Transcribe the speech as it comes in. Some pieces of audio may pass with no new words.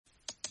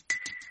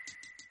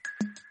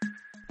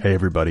Hey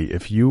everybody,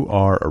 if you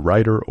are a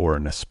writer or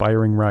an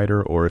aspiring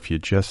writer, or if you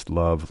just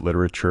love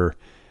literature,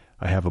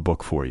 I have a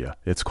book for you.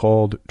 It's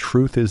called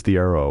Truth is the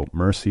Arrow,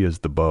 Mercy is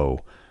the Bow,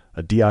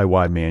 a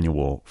DIY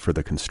manual for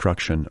the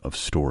construction of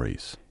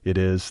stories. It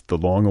is the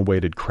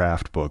long-awaited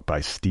craft book by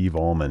Steve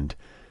Almond,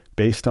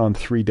 based on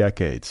 3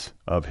 decades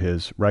of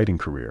his writing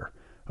career,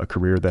 a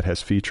career that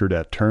has featured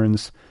at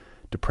turns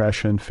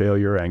depression,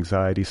 failure,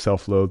 anxiety,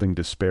 self-loathing,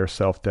 despair,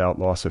 self-doubt,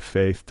 loss of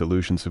faith,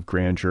 delusions of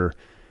grandeur,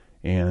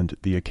 and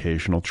the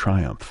occasional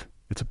triumph.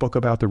 It's a book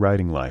about the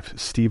writing life.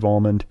 Steve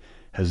Almond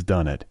has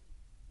done it.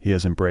 He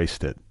has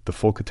embraced it, the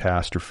full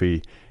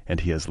catastrophe, and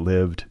he has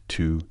lived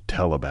to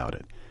tell about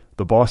it.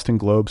 The Boston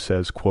Globe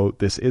says, quote,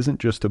 "This isn't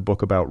just a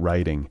book about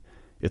writing,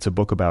 it's a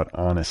book about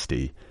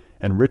honesty."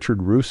 And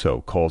Richard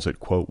Russo calls it,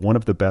 quote, "one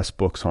of the best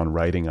books on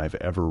writing I've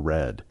ever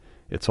read.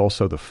 It's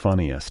also the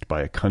funniest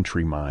by a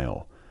country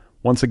mile."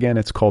 Once again,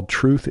 it's called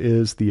Truth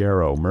is the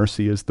Arrow,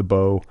 Mercy is the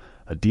Bow,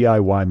 a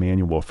DIY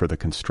manual for the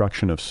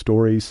construction of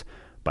stories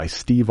by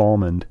Steve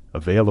Almond,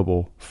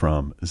 available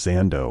from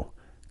Zando.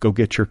 Go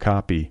get your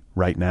copy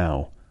right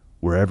now,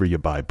 wherever you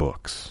buy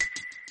books.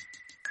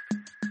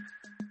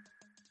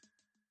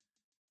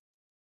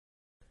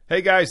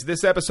 Hey guys,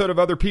 this episode of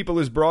Other People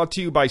is brought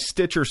to you by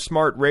Stitcher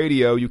Smart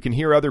Radio. You can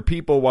hear other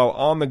people while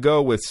on the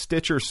go with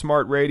Stitcher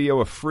Smart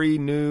Radio, a free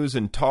news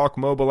and talk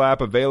mobile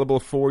app available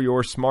for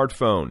your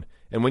smartphone.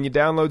 And when you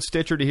download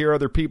Stitcher to hear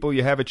other people,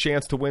 you have a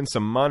chance to win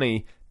some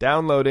money.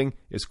 Downloading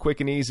is quick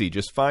and easy.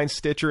 Just find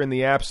Stitcher in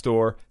the App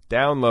Store,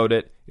 download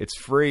it, it's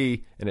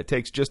free, and it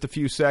takes just a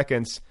few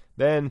seconds.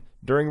 Then,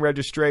 during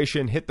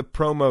registration, hit the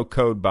promo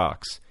code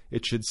box.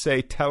 It should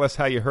say, "Tell us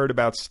how you heard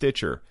about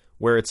Stitcher."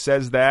 Where it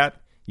says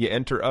that, you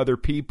enter Other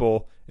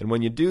People, and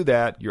when you do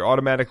that, you're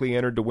automatically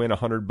entered to win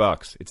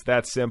 $100. It's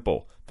that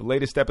simple. The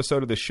latest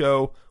episode of the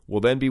show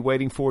will then be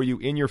waiting for you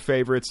in your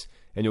favorites,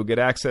 and you'll get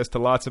access to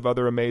lots of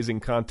other amazing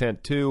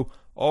content too,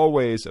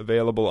 always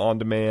available on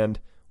demand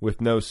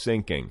with no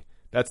syncing.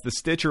 That's the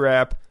Stitcher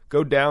app.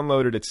 Go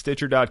download it at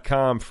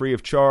Stitcher.com free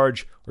of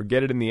charge, or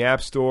get it in the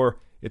App Store.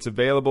 It's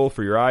available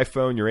for your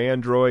iPhone, your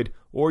Android,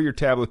 or your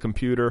tablet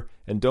computer.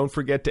 And don't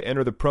forget to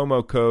enter the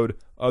promo code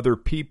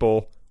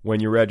OTHERPEOPLE when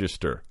you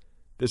register.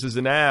 This is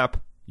an app.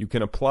 You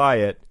can apply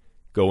it.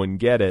 Go and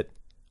get it.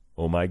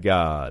 Oh my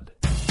God.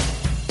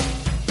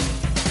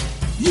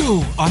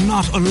 You are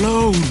not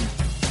alone.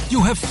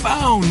 You have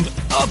found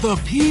other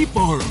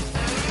people.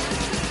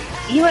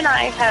 You and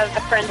I have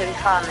a friend in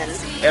common.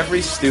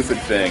 Every stupid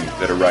thing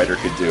that a writer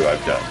could do,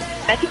 I've done.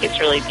 I think it's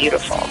really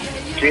beautiful.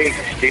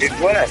 Jesus, dude,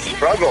 what a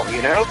struggle,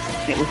 you know?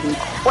 It was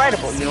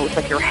incredible. You know, it's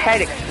like your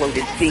head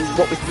exploded seeing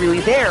what was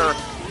really there.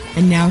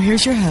 And now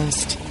here's your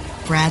host,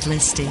 Brad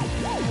Listy.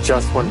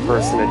 Just one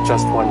person at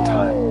just one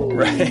time.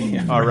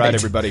 Right. All right,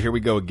 everybody, here we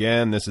go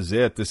again. This is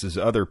it. This is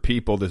Other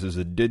People. This is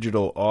a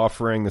digital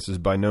offering. This is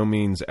by no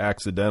means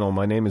accidental.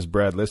 My name is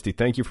Brad Listy.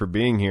 Thank you for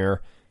being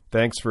here.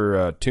 Thanks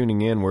for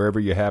tuning in wherever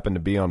you happen to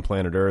be on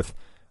planet Earth.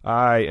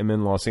 I am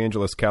in Los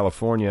Angeles,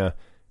 California,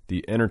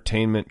 the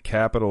entertainment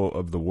capital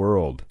of the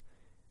world.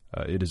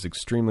 It is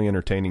extremely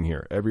entertaining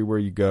here. Everywhere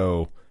you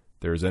go,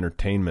 there is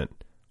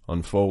entertainment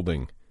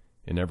unfolding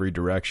in every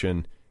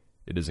direction.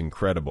 It is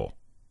incredible.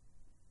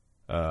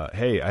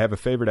 Hey, I have a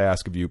favor to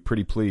ask of you,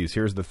 pretty please.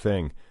 Here's the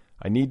thing.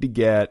 I need to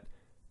get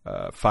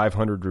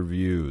 500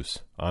 reviews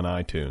on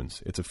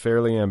iTunes. It's a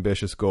fairly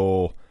ambitious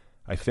goal.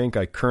 I think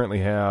I currently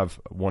have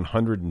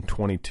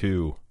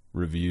 122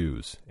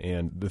 reviews.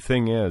 And the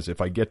thing is, if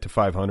I get to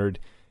 500,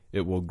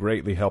 it will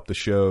greatly help the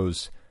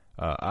show's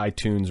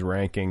iTunes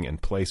ranking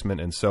and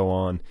placement and so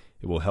on.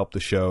 It will help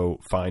the show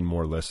find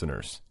more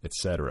listeners,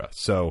 etc.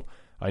 So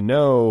I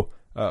know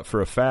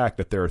for a fact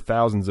that there are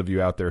thousands of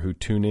you out there who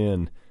tune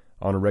in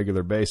on a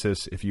regular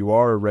basis. If you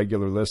are a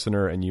regular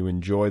listener and you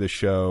enjoy the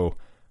show,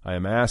 I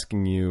am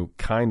asking you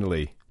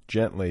kindly,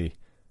 gently,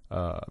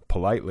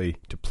 politely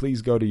to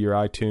please go to your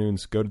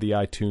iTunes, go to the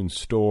iTunes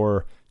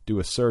store, do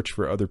a search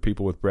for Other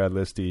People with Brad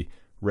Listy,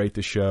 rate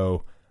the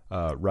show,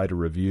 write a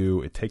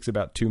review. It takes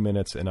about 2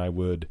 minutes, and I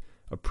would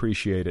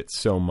appreciate it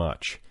so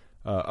much.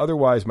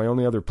 Otherwise, my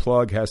only other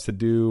plug has to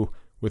do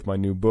with my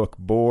new book,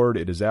 Bored.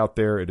 It is out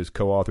there. It is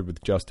co-authored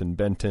with Justin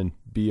Benton,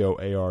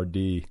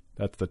 B-O-A-R-D.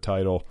 That's the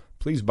title.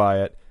 Please buy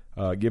it.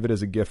 Give it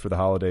as a gift for the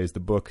holidays. The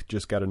book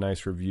just got a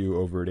nice review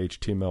over at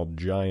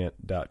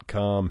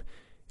htmlgiant.com,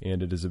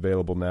 and it is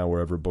available now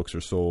wherever books are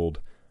sold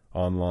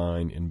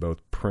online in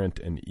both print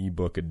and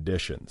ebook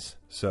editions.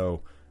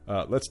 So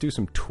let's do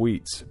some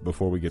tweets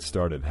before we get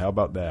started. How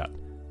about that?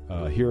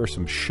 Here are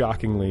some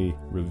shockingly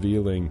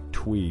revealing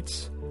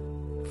tweets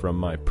from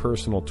my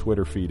personal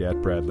Twitter feed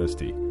at Brad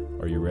Listy.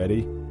 Are you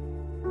ready?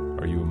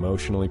 Are you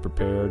emotionally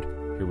prepared?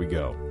 Here we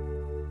go.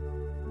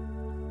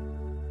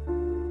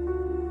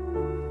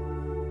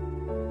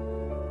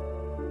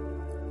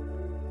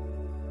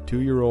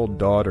 Two-year-old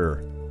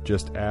daughter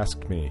just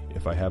asked me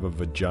if I have a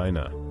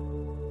vagina.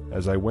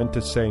 As I went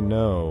to say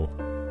no,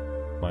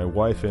 my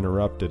wife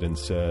interrupted and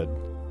said,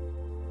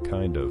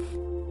 "Kind of."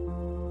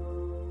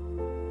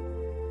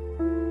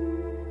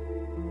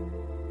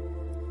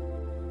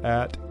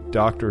 At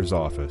doctor's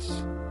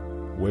office,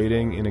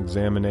 waiting in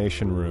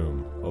examination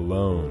room,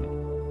 alone.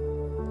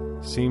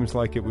 Seems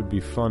like it would be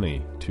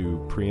funny to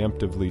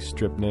preemptively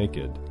strip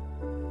naked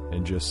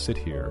and just sit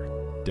here,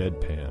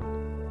 deadpan.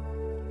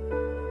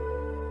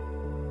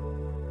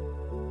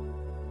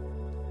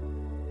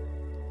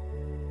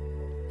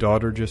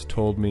 Daughter just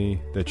told me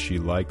that she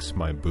likes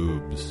my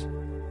boobs.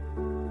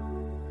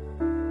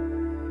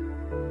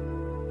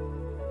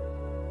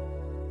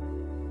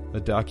 A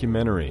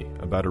documentary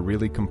about a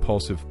really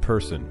compulsive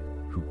person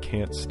who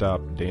can't stop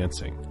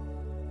dancing.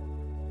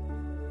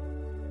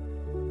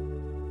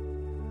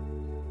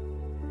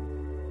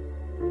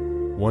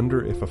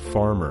 Wonder if a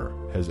farmer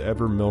has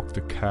ever milked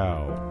a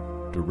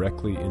cow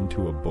directly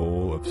into a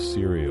bowl of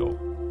cereal.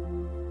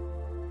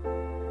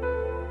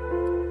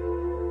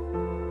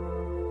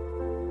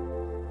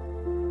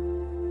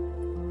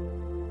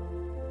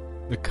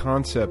 The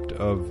concept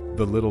of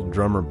the little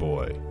drummer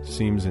boy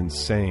seems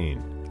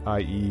insane,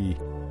 i.e.,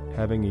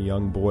 having a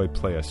young boy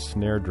play a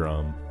snare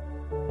drum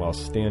while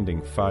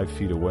standing 5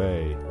 feet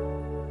away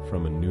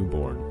from a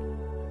newborn.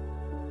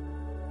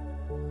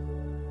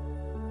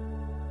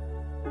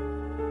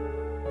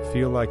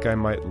 Feel like I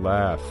might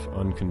laugh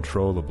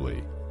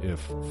uncontrollably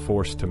if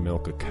forced to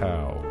milk a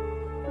cow.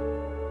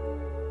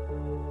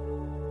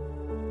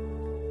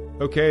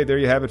 Okay, there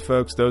you have it,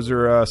 folks. Those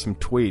are some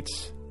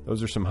tweets.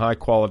 Those are some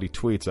high-quality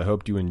tweets. I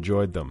hoped you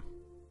enjoyed them.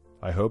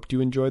 I hoped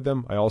you enjoyed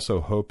them. I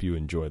also hope you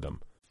enjoy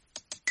them.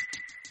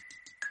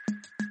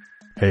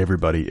 Hey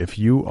everybody, if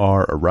you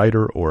are a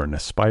writer or an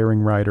aspiring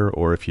writer,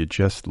 or if you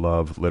just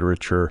love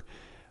literature,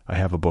 I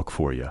have a book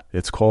for you.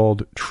 It's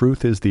called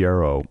Truth is the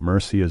Arrow,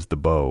 Mercy is the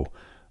Bow,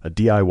 a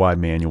DIY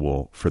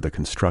manual for the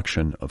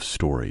construction of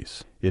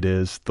stories. It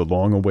is the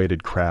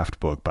long-awaited craft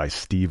book by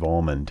Steve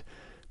Almond,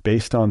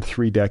 based on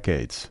 3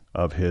 decades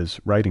of his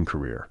writing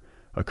career,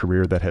 a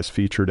career that has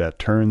featured at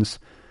turns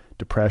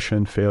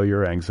depression,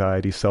 failure,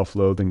 anxiety,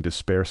 self-loathing,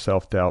 despair,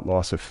 self-doubt,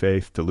 loss of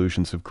faith,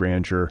 delusions of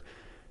grandeur,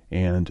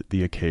 and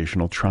the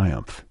occasional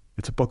triumph.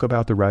 It's a book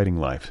about the writing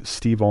life.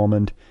 Steve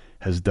Almond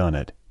has done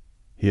it.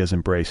 He has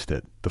embraced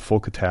it, the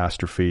full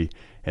catastrophe,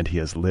 and he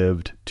has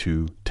lived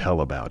to tell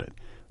about it.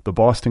 The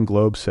Boston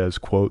Globe says,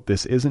 quote,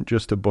 "This isn't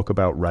just a book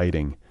about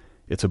writing,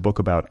 it's a book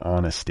about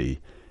honesty."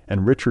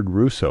 And Richard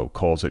Russo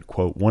calls it,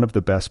 quote, "one of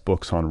the best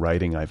books on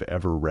writing I've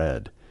ever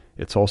read.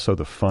 It's also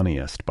the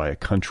funniest by a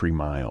country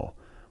mile."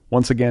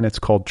 Once again, it's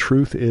called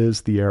Truth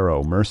is the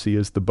Arrow, Mercy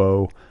is the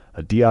Bow,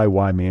 a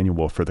DIY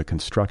manual for the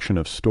construction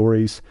of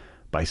stories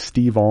by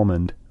Steve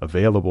Almond,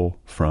 available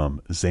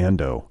from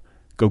Zando.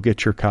 Go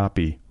get your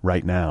copy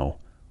right now,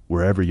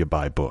 wherever you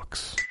buy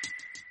books.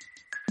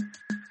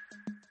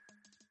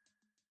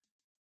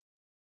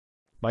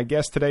 My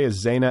guest today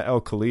is Zeina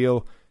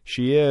El-Khalil.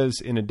 She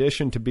is, in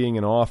addition to being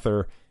an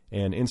author,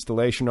 an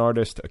installation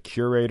artist, a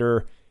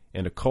curator,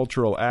 and a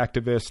cultural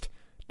activist.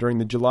 During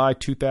the July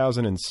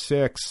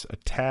 2006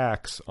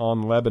 attacks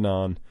on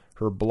Lebanon,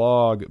 her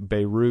blog,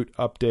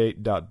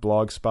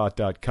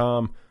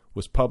 BeirutUpdate.blogspot.com,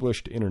 was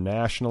published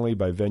internationally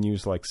by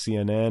venues like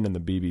CNN and the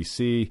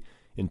BBC.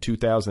 In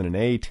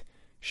 2008,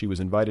 she was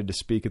invited to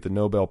speak at the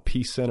Nobel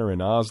Peace Center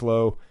in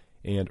Oslo,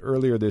 and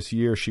earlier this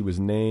year she was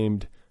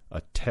named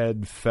a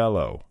TED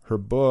Fellow. Her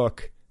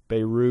book,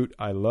 Beirut,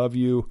 I Love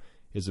You,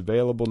 is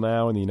available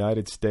now in the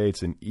United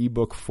States in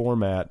ebook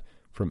format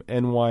from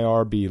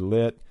NYRB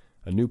Lit,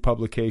 a new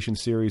publication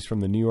series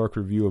from the New York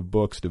Review of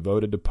Books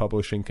devoted to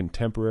publishing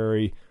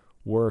contemporary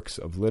works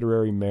of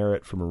literary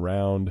merit from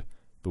around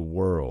the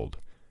world.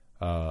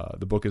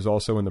 The book is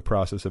also in the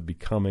process of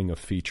becoming a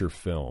feature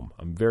film.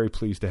 I'm very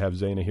pleased to have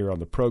Zeina here on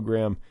the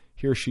program.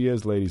 Here she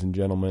is, ladies and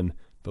gentlemen,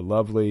 the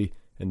lovely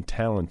and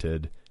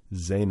talented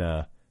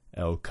Zeina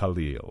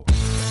El-Khalil.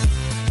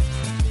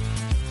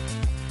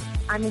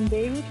 I'm in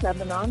Beirut,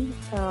 Lebanon,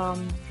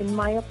 in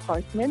my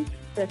apartment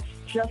that's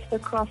just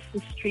across the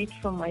street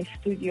from my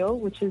studio,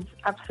 which is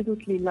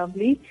absolutely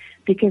lovely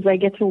because I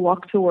get to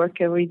walk to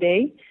work every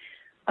day.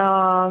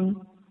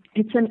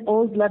 It's an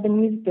old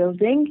Lebanese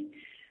building,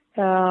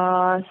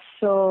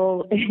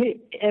 so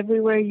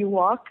everywhere you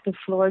walk, the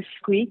floor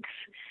squeaks.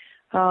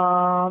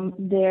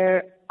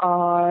 There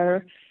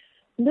are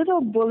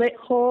little bullet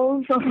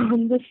holes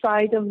on the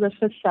side of the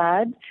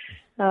facade,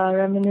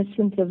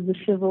 reminiscent of the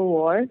Civil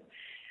War.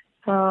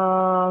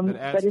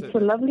 But it's a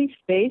lovely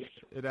space.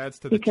 It adds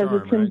to the because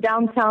charm, it's in right?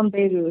 downtown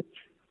Beirut.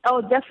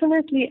 Oh,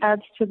 definitely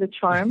adds to the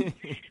charm.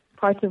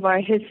 Part of our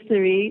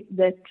history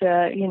that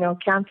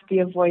can't be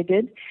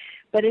avoided.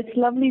 But it's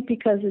lovely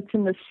because it's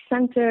in the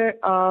center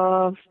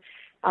of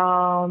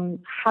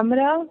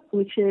Hamra,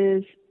 which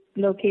is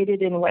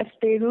located in West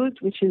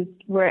Beirut, which is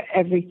where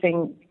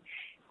everything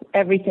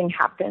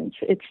happens.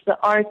 It's the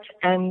art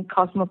and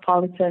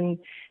cosmopolitan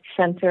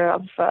center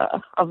of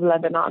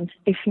Lebanon,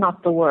 if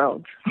not the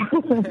world.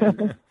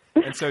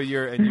 And so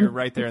you're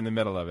right there in the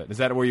middle of it. Is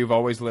that where you've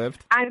always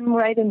lived? I'm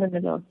right in the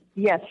middle.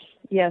 Yes.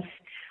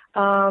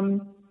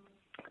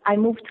 I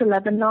moved to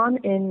Lebanon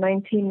in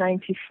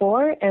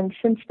 1994, and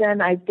since then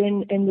I've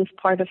been in this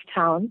part of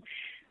town.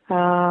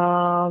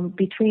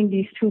 between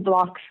these two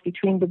blocks,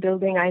 between the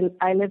building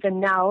I live in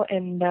now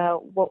and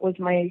what is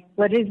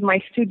my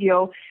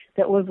studio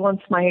that was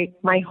once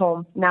my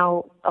home,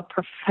 now a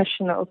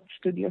professional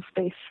studio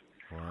space.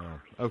 Wow.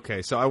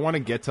 Okay, so I want to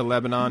get to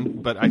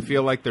Lebanon, but I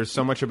feel like there's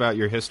so much about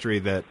your history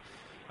that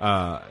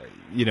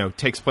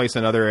takes place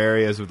in other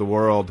areas of the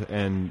world,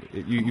 and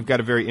you've got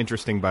a very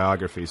interesting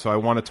biography. So I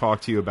want to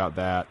talk to you about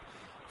that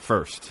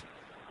first.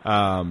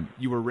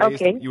 You were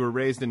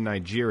raised in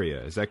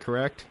Nigeria, is that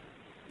correct?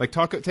 Like,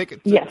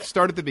 yes.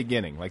 Start at the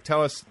beginning. Like,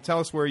 tell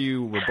us where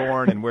you were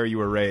born and where you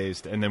were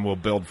raised, and then we'll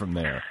build from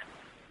there.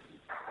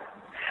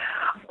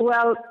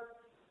 Well,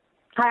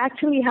 I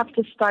actually have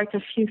to start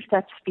a few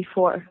steps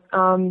before.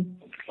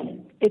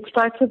 It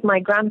starts with my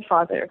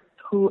grandfather,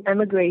 who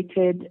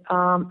emigrated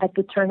at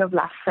the turn of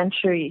last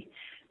century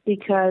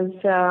because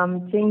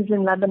things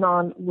in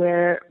Lebanon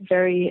were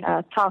very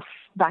tough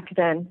back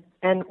then.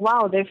 And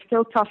wow, they're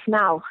still tough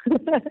now.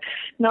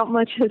 Not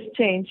much has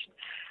changed.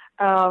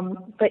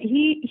 But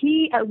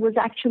he was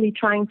actually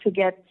trying to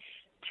get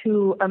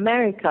to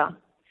America.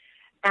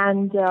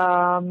 And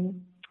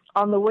on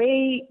the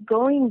way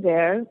going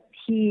there,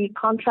 he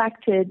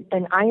contracted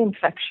an eye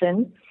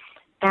infection,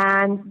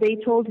 and they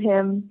told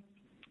him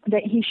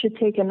that he should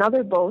take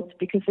another boat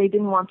because they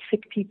didn't want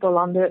sick people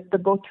on the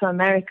boat to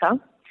America.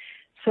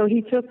 So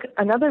he took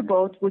another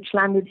boat, which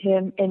landed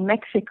him in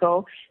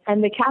Mexico,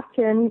 and the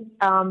captain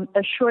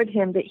assured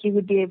him that he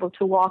would be able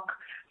to walk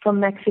from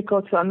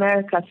Mexico to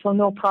America, so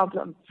no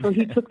problem. So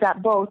he took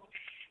that boat,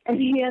 and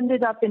he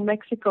ended up in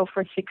Mexico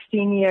for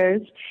 16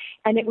 years,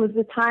 and it was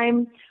the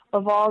time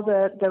of all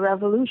the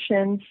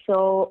revolutions.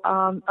 So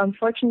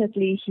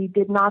unfortunately, he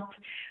did not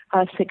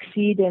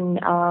succeed in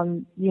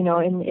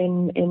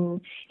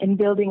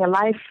building a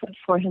life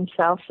for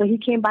himself. So he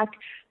came back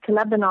to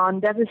Lebanon,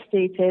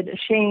 devastated,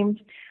 ashamed,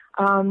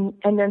 and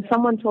then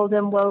someone told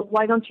him, "Well,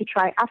 why don't you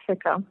try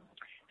Africa?"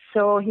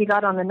 So he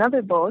got on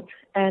another boat,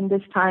 and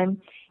this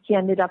time he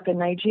ended up in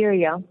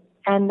Nigeria,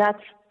 and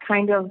that's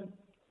kind of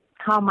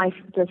how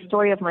the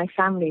story of my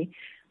family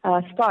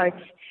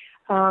starts.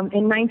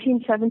 In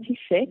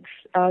 1976,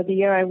 the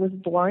year I was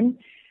born,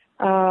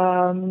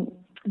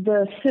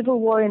 the civil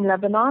war in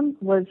Lebanon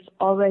was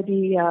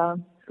already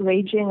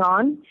raging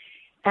on,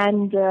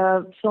 and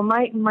so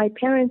my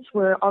parents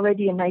were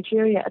already in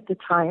Nigeria at the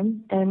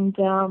time, and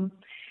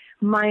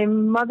my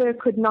mother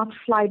could not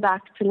fly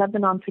back to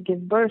Lebanon to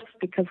give birth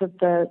because of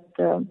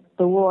the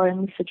war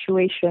and the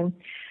situation.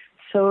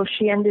 So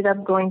she ended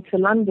up going to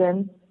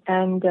London,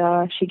 and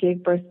she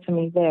gave birth to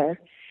me there.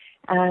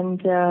 And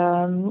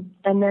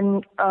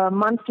then a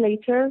month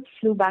later,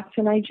 flew back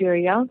to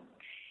Nigeria.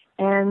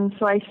 And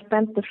so I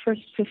spent the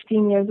first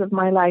 15 years of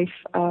my life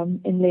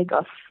in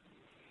Lagos.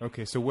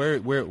 Okay, so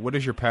what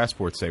does your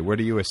passport say? Where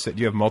do you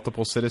have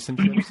multiple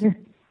citizenships?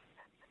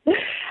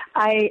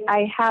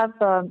 I have,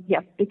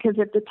 because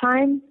at the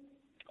time,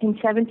 in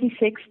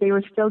 76, they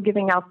were still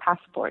giving out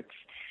passports.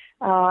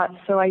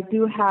 So I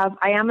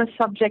am a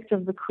subject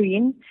of the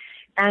Queen,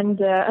 and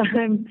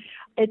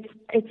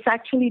it's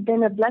actually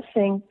been a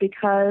blessing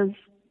because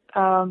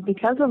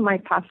of my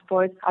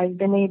passport, I've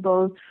been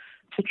able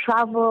to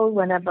travel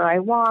whenever I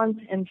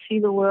want and see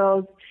the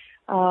world,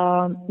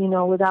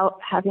 without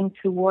having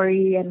to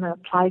worry and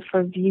apply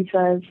for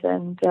visas.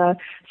 And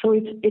so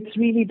it's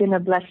really been a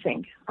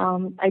blessing.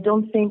 I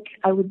don't think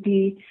I would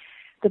be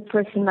the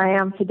person I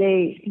am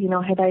today,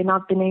 had I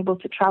not been able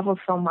to travel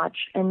so much.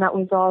 And that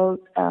was all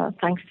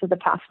thanks to the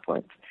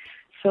passport.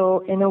 So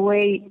in a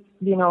way,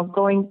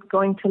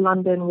 going to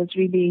London was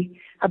really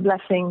a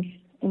blessing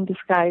in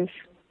disguise.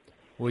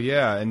 Well,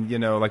 yeah, and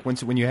like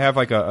when you have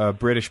like a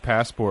British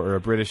passport or a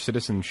British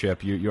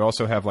citizenship, you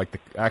also have like the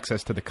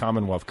access to the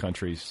Commonwealth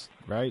countries,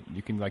 right?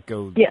 You can like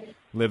go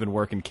live and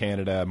work in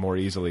Canada more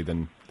easily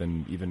than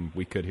even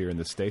we could here in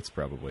the States,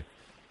 probably.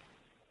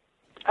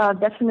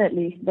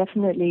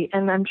 Definitely,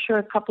 and I'm sure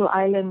a couple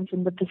islands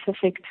in the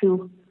Pacific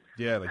too.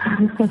 Yeah,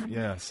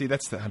 yeah. See,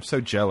 I'm so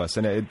jealous,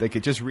 and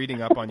just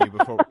reading up on you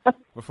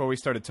before we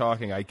started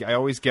talking, I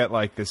always get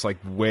like this like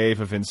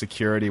wave of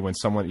insecurity when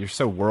you're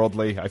so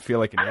worldly. I feel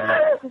like an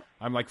idiot.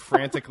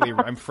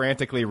 I'm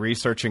frantically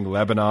researching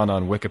Lebanon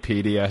on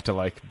Wikipedia to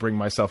like bring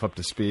myself up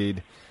to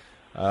speed.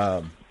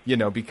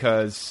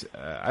 Because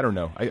I don't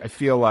know. I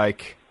feel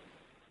like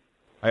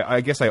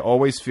I guess I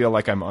always feel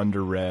like I'm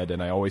underread,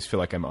 and I always feel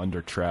like I'm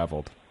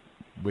under-traveled,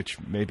 which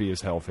maybe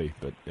is healthy,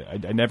 but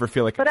I never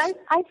feel like... But I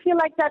feel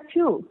like that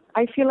too.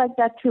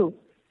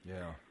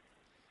 Yeah.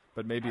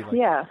 But maybe like...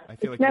 Yeah, I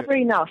feel it's never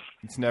enough.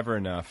 It's never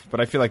enough,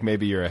 but I feel like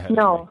maybe you're ahead of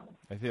me.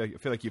 I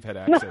feel like you've had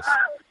access.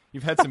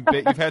 You've had some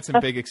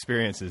big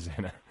experiences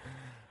in it.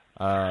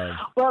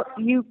 Well,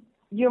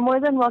 you're more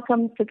than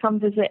welcome to come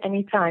visit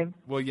anytime.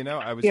 Well,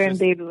 I was here in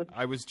Beirut.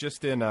 I was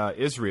just in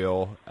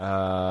Israel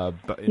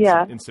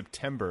in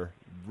September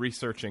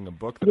researching a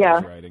book that I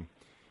was writing.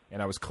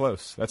 And I was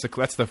close. That's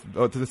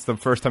the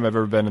first time I've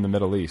ever been in the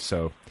Middle East.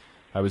 So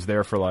I was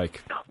there for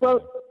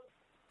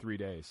 3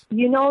 days.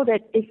 You know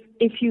that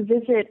if you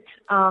visit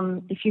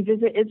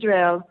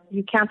Israel,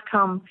 you can't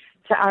come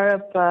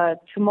to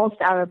most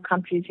Arab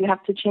countries, you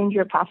have to change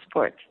your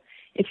passport.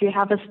 If you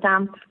have a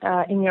stamp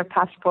in your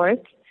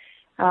passport,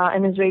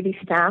 an Israeli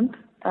stamp,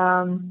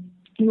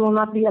 you will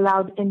not be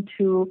allowed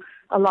into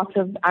a lot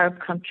of Arab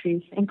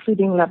countries,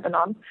 including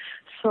Lebanon.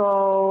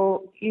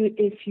 So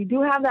if you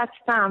do have that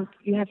stamp,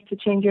 you have to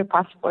change your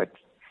passport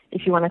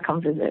if you want to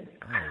come visit.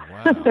 Oh,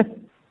 wow.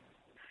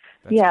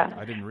 Yeah,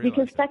 I didn't realize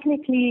because that.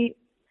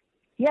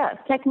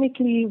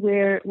 technically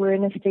we're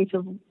in a state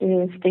of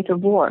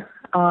war.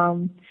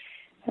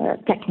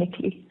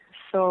 Technically,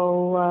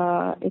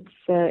 so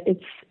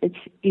it's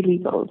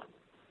illegal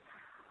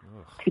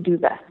to do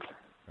that.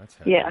 That's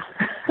heavy. Yeah.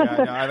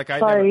 No,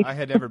 I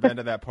had never been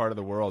to that part of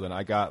the world, and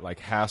I got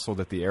hassled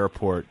at the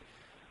airport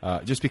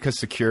just because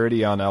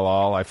security on El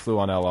Al. I flew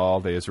on El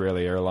Al, the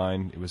Israeli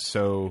airline. It was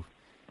so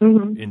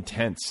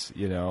intense,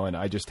 and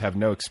I just have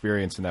no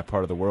experience in that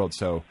part of the world.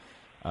 So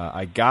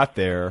I got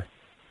there,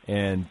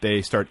 and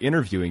they start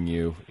interviewing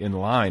you in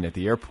line at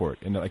the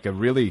airport in a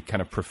really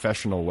kind of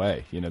professional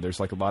way. There's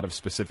a lot of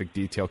specific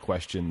detail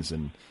questions,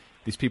 and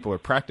these people are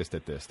practiced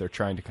at this. They're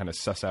trying to kind of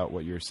suss out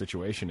what your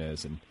situation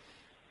is, and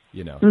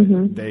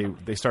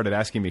they started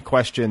asking me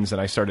questions, and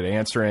I started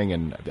answering,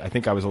 and I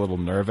think I was a little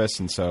nervous,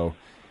 and so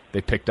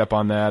they picked up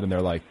on that, and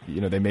they're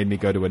they made me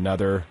go to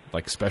another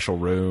special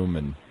room,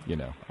 and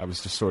I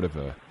was just I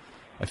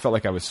felt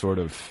like I was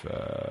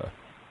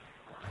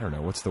I don't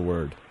know, what's the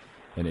word?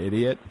 An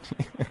idiot?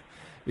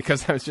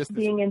 Because I was just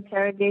being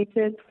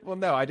interrogated. Well,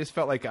 no, I just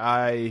felt like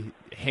I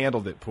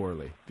handled it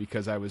poorly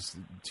because I was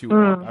too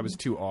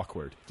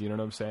awkward. Do you know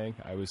what I'm saying?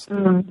 I was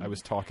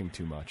talking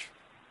too much.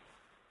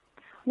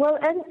 Well,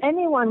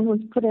 anyone who's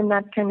put in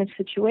that kind of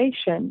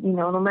situation,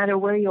 no matter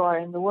where you are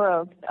in the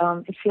world,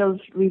 it feels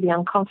really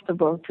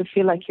uncomfortable to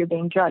feel like you're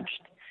being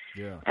judged.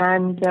 Yeah.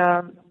 And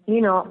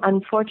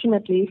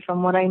unfortunately,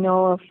 from what I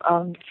know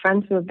of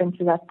friends who have been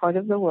to that part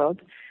of the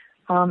world,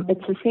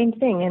 it's the same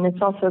thing, and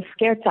it's also a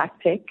scare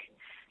tactic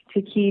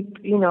to keep,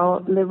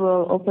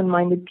 liberal,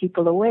 open-minded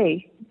people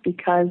away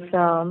because,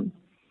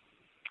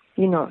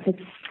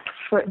 it's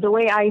for the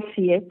way I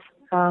see it,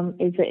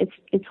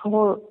 it's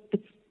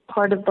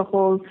part of the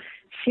whole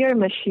fear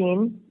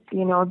machine,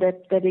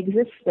 that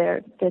exists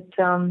there. That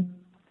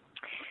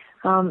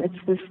it's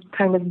this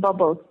kind of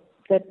bubble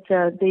that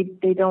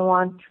they don't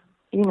want,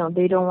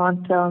 they don't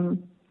want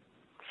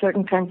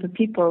certain kinds of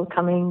people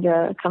coming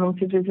to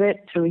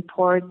visit, to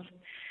report,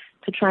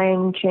 to try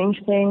and change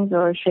things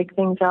or shake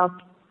things up.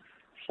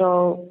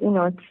 So,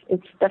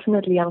 it's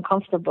definitely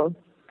uncomfortable.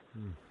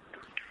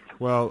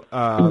 Well,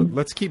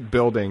 let's keep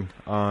building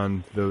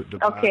on the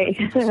okay.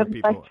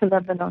 Back to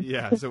Lebanon.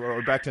 Yeah, so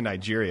we're back to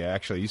Nigeria.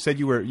 Actually, you said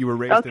you were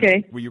raised.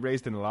 Okay. Were you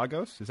raised in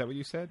Lagos? Is that what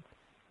you said?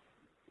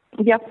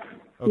 Yep.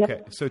 Okay,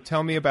 Yep. So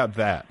tell me about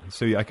that.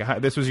 So,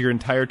 this was your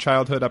entire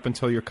childhood up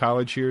until your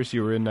college years.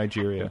 You were in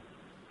Nigeria.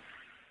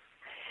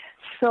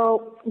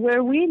 So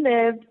where we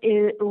lived,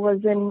 it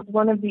was in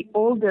one of the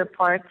older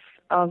parts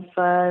of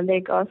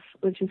Lagos,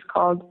 which is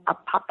called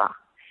Apapa.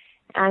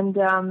 And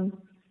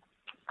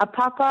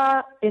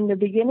Apapa in the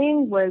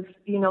beginning was,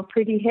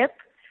 pretty hip.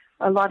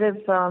 A lot of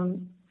the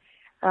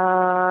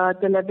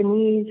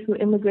Lebanese who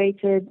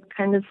immigrated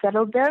kind of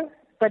settled there.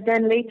 But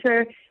then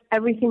later,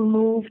 everything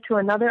moved to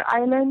another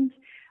island.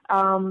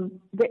 Lagos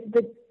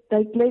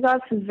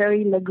is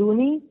very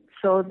lagoony,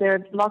 so there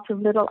are lots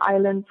of little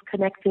islands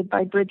connected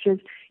by bridges.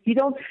 You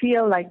don't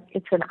feel like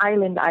it's an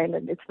island.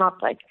 It's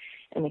not like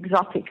an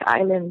exotic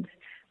island,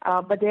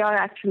 but they are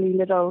actually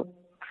little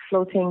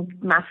floating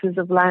masses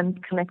of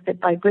land connected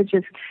by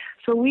bridges.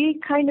 So we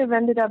kind of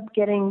ended up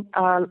getting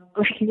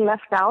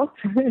left out,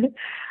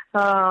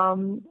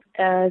 and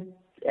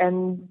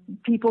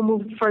people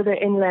moved further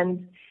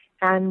inland,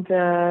 and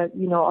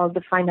all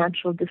the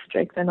financial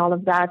district and all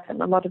of that,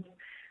 and a lot of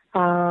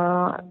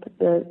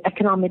the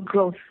economic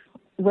growth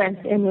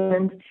went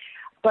inland.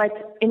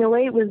 But in a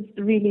way, it was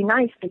really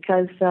nice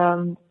because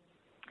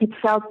it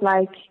felt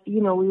like,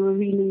 we were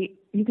really,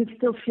 you could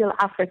still feel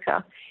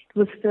Africa. It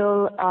was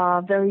still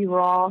very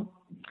raw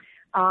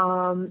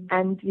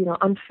and,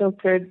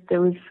 unfiltered.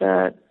 There was,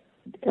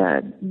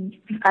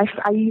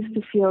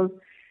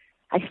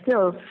 I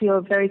still feel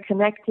very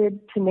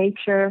connected to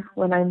nature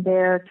when I'm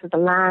there, to the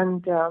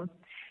land.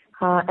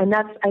 And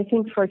that's, I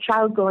think, for a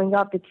child growing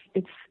up,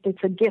 it's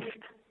a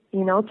gift,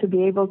 to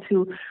be able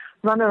to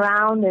run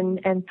around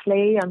and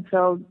play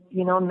until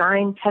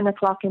 9, 10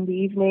 o'clock in the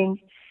evening.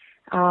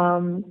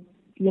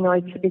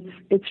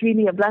 It's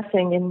really a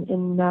blessing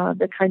in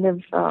the kind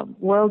of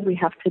world we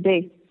have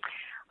today.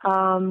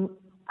 I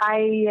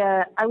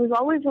was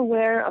always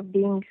aware of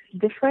being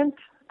different,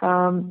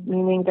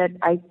 meaning that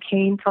I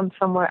came from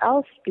somewhere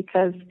else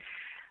because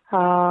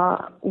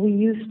we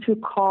used to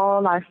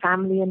call our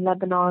family in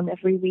Lebanon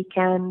every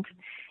weekend.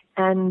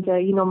 And,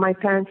 my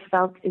parents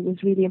felt it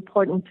was really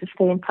important to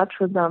stay in touch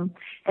with them.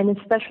 And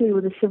especially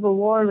with the civil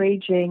war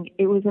raging,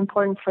 it was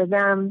important for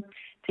them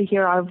to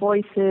hear our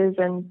voices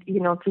and,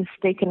 to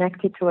stay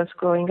connected to us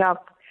growing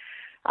up.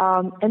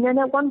 And then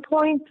at one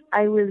point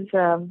I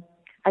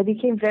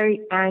became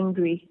very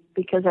angry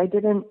because I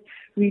didn't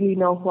really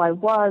know who I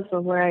was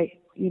or where I,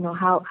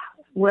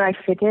 where I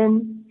fit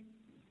in.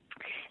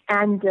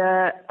 And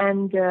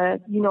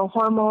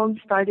hormones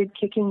started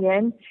kicking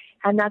in,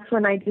 and that's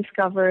when I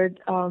discovered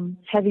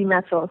heavy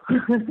metal.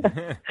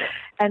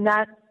 And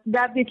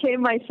that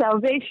became my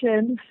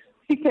salvation,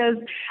 because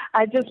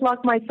I just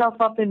locked myself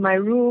up in my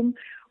room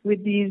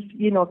with these,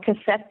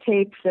 cassette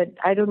tapes that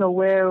I don't know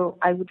where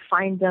I would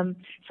find them.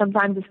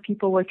 Sometimes if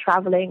people were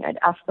traveling,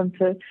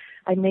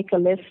 I'd make a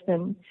list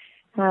and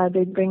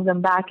they'd bring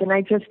them back, and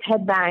I just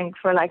headbang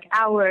for like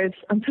hours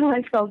until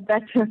I felt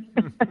better.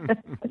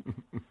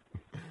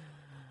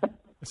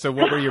 So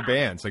what were your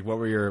bands? Like what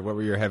were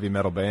your heavy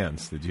metal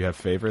bands? Did you have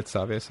favorites,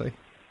 obviously?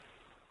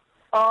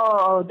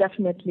 Oh,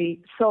 definitely.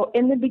 So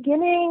in the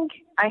beginning,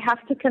 I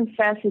have to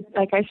confess,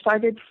 I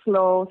started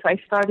slow. So I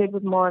started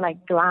with more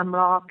like glam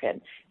rock, and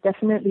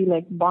definitely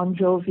like Bon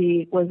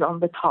Jovi was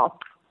on the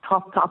top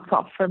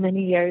for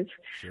many years.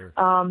 Sure.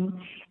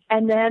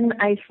 And then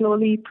I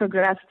slowly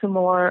progressed to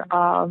more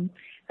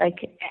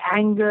like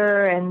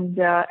Anger and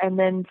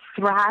then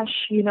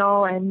thrash,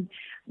 and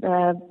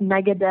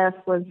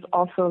Megadeth was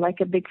also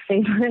like a big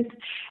favorite.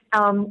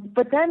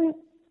 But then,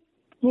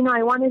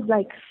 I wanted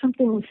like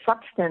something with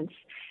substance,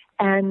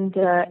 and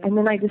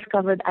then I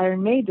discovered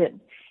Iron Maiden.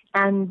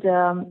 And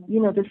the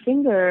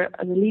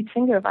lead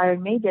singer of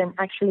Iron Maiden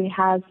actually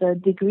has a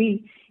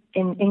degree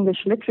in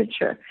English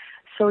literature.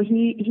 So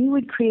he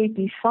would create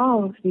these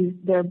songs,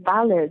 they're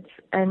ballads,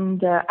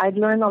 and I'd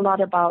learn a lot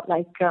about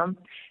like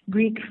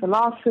Greek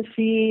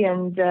philosophy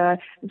and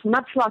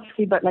not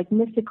philosophy, but like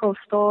mythical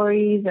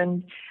stories,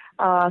 and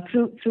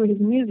through his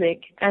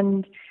music.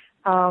 And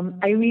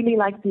I really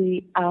like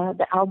the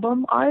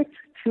album art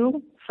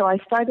too. So I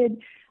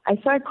started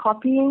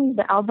copying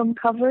the album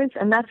covers,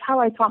 and that's how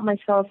I taught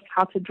myself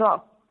how to draw,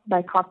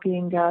 by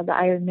copying the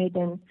Iron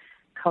Maiden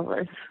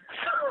covers.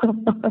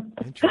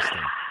 Interesting.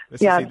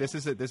 This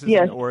is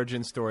an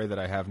origin story that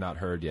I have not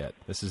heard yet.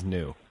 This is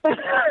new.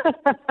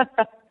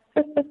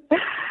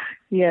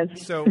 Yes.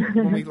 So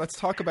let's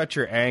talk about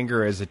your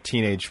anger as a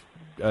teenage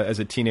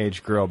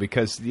girl,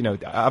 because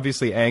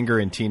obviously anger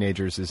in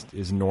teenagers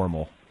is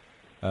normal.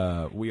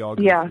 We all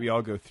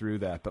go through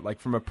that, but like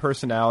from a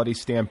personality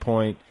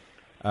standpoint,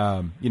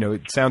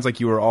 it sounds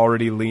like you were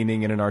already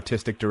leaning in an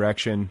artistic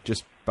direction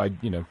just by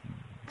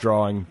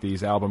drawing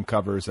these album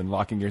covers and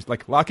locking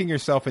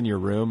yourself in your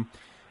room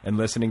and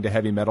listening to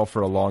heavy metal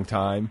for a long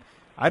time.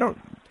 I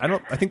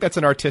think that's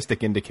an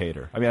artistic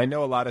indicator. I mean, I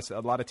know a lot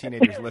of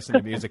teenagers listen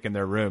to music in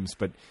their rooms,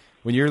 but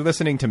when you're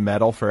listening to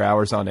metal for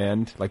hours on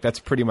end, like that's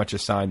pretty much a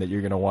sign that you're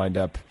going to wind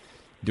up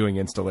doing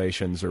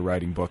installations or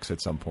writing books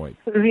at some point.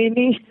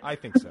 Really? I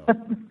think so.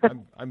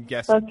 I'm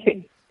guessing.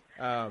 Okay.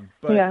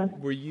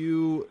 Were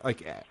you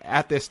like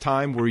at this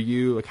time? Were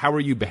you like, how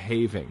were you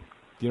behaving?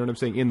 Do you know what I'm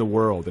saying, in the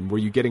world, and were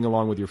you getting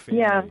along with your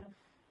family?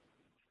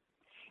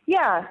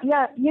 Yeah.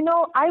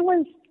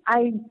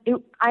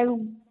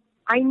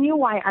 I knew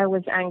why I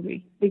was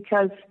angry,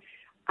 because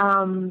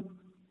I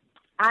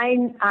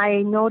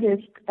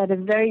noticed at a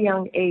very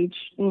young age,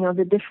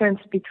 the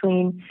difference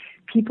between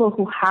people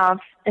who have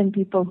and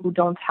people who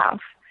don't have.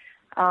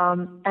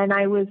 And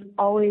I was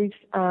always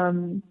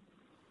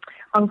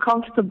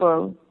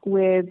uncomfortable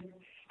with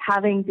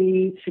having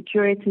the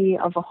security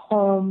of a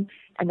home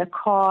and a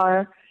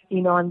car,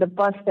 and the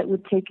bus that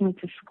would take me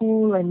to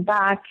school and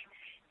back.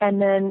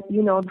 And then,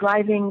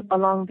 driving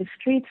along the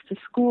streets to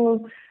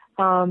school,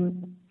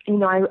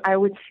 I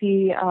would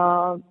see,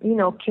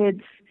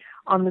 kids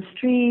on the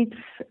streets,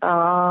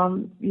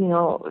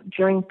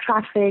 during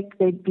traffic,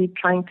 they'd be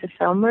trying to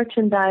sell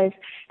merchandise.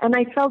 And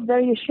I felt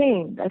very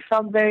ashamed. I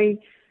felt very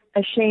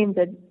ashamed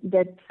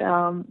that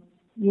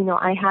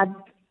I had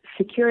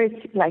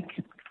security,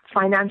 like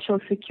financial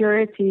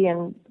security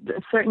and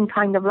a certain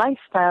kind of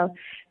lifestyle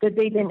that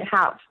they didn't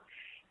have.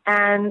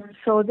 And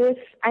so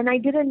and I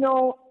didn't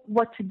know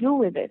what to do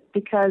with it,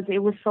 because it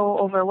was so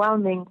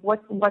overwhelming.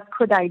 What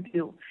could I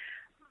do?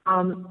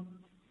 And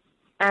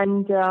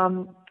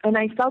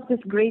I felt this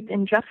great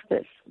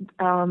injustice,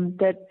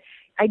 that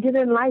I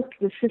didn't like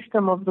the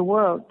system of the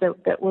world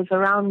that was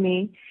around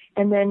me.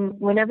 And then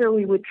whenever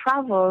we would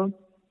travel,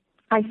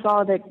 I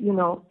saw that,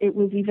 it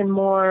was even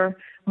more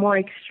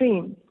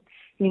extreme,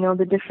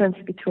 the difference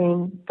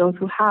between those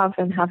who have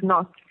and have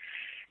not.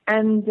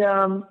 And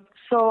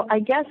so I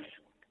guess,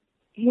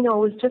 it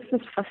was just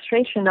this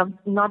frustration of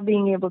not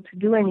being able to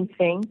do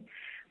anything.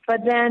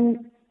 But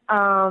then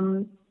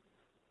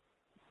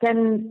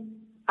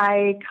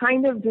I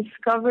kind of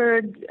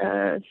discovered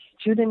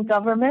student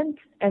government,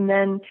 and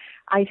then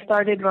I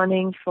started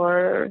running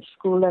for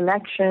school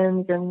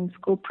elections and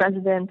school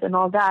president and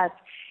all that.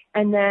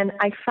 And then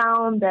I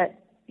found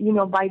that,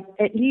 by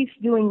at least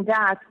doing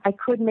that, I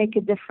could make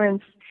a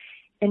difference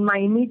in my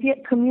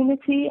immediate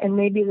community, and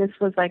maybe this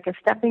was like a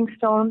stepping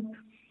stone.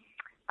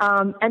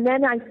 And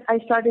then I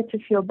started to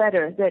feel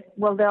better that,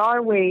 well, there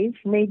are ways,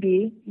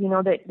 maybe,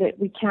 that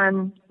we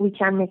can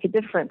make a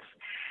difference.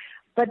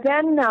 But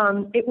then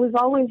it was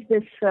always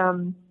this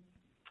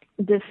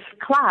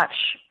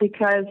clash,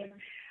 because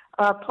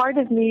part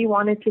of me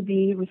wanted to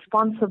be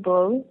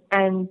responsible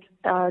and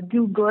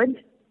do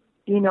good,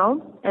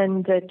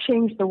 and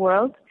change the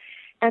world.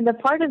 And a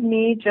part of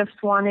me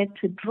just wanted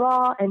to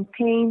draw and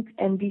paint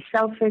and be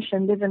selfish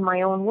and live in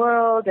my own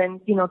world and,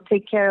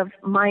 take care of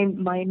my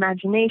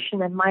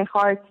imagination and my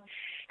heart.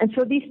 And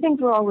so these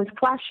things were always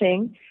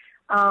clashing.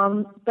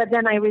 But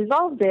then I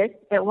resolved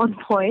it at one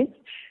point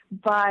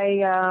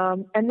by,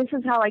 and this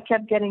is how I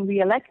kept getting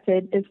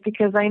reelected, is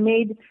because I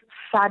made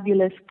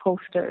fabulous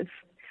posters.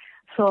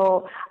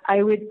 So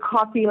I would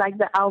copy like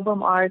the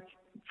album art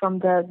from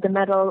the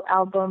metal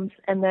albums,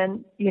 and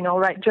then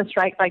write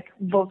like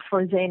vote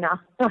for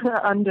Zena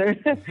under,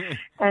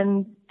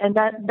 and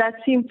that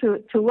seemed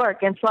to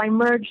work. And so I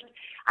merged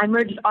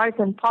art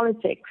and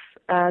politics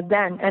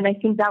then, and I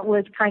think that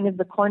was kind of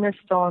the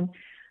cornerstone,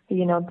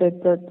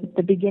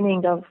 the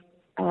beginning of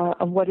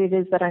what it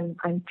is that I'm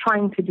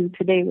trying to do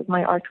today with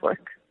my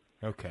artwork.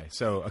 Okay,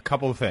 so a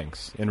couple of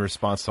things in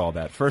response to all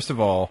that. First of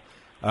all,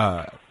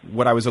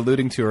 what I was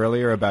alluding to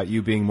earlier about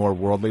you being more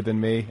worldly than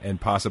me and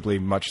possibly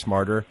much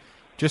smarter,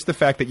 just the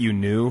fact that you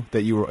knew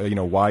that you were,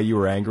 why you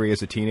were angry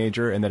as a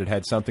teenager and that it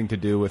had something to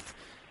do with,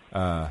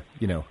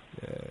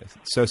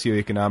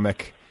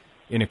 socioeconomic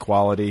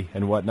inequality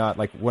and whatnot.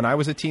 Like when I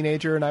was a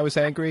teenager and I was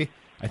angry,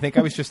 I think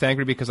I was just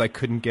angry because I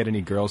couldn't get any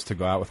girls to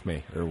go out with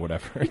me or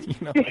whatever,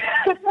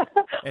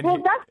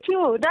 Well,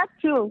 that's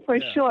true, for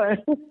sure.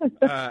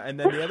 And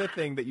then the other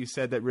thing that you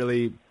said that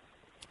really,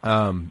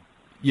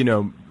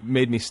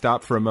 made me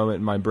stop for a moment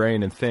in my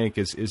brain and think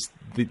is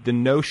the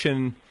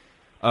notion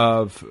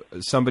of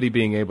somebody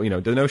being able,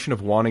 the notion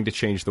of wanting to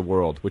change the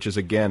world, which is,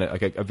 again,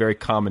 a very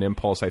common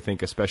impulse, I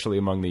think, especially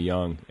among the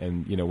young.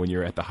 And, when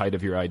you're at the height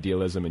of your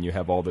idealism and you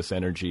have all this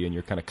energy and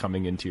you're kind of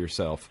coming into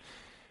yourself.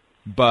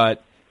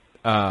 But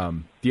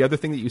the other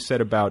thing that you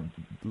said about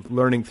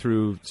learning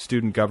through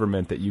student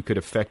government that you could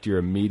affect your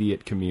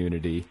immediate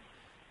community,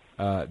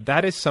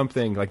 that is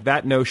something, like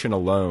that notion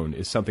alone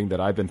is something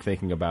that I've been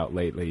thinking about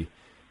lately.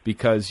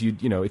 Because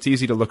it's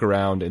easy to look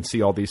around and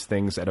see all these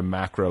things at a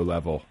macro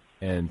level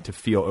and to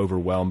feel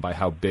overwhelmed by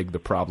how big the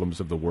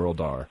problems of the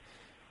world are.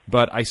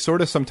 But I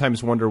sort of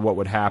sometimes wonder what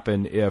would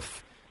happen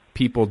if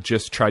people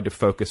just tried to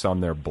focus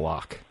on their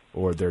block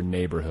or their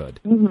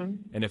neighborhood.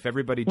 Mm-hmm. And if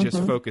everybody just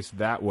focused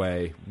that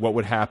way, what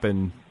would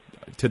happen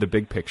to the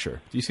big picture?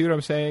 Do you see what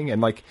I'm saying?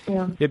 And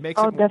it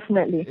makes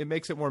definitely. It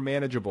makes it more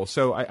manageable.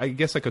 So I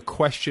guess a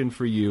question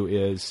for you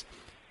is,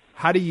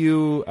 how do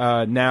you,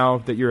 now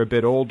that you're a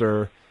bit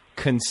older,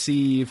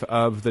 conceive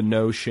of the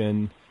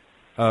notion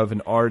of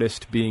an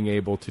artist being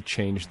able to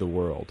change the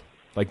world?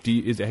 Like,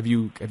 have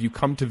you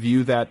come to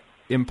view that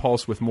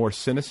impulse with more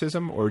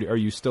cynicism, or are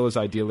you still as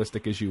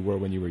idealistic as you were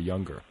when you were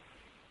younger?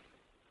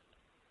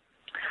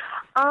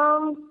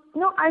 No,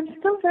 I'm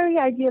still very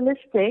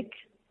idealistic,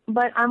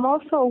 but I'm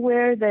also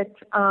aware that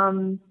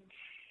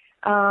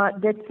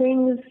that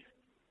things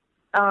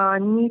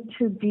need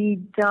to be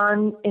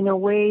done in a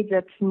way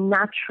that's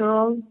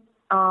natural,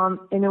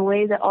 in a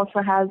way that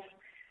also has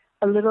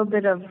a little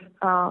bit of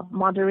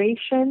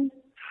moderation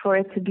for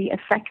it to be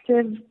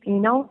effective,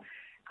 and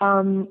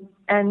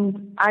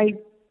I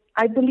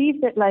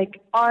believe that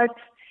art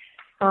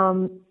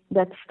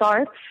that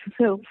starts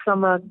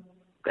from a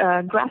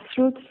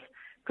grassroots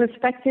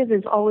perspective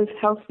is always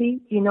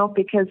healthy,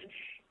 because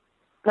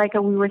like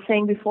we were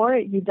saying before,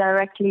 you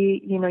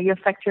directly, you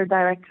affect your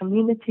direct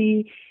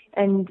community,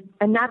 and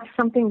that's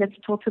something that's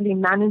totally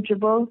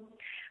manageable.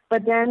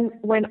 But then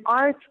when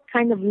art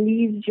kind of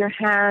leaves your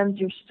hands,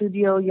 your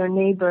studio, your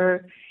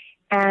neighbor,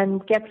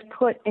 and gets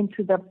put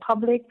into the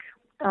public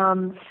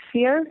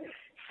sphere,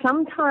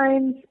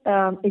 sometimes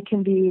it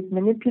can be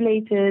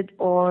manipulated,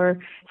 or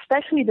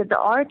especially that the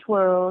art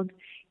world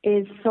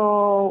is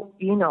so,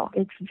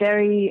 it's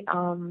very,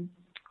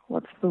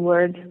 what's the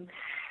word?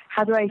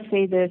 How do I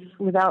say this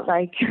without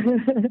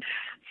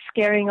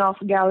scaring off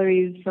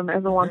galleries from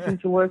ever wanting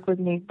to work with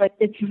me? But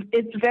it's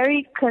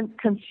very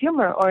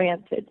consumer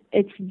oriented.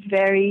 It's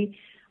very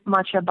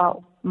much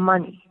about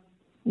money,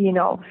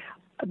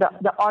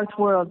 the art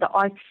world, the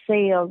art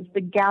sales,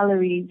 the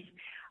galleries.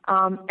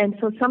 And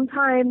so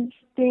sometimes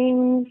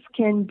things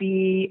can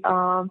be,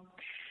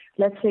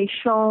 let's say,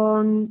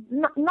 shown,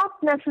 not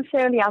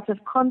necessarily out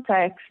of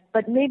context,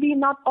 but maybe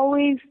not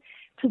always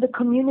to the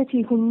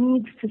community who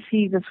needs to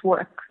see this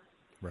work,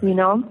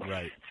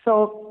 Right.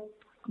 So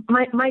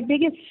my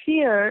biggest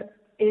fear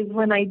is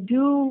when I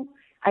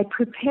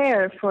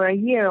prepare for a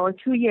year or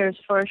 2 years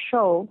for a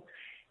show,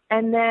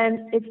 and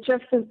then it's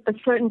just a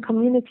certain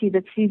community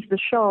that sees the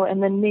show,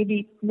 and then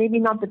maybe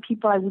not the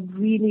people I would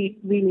really,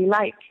 really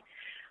like.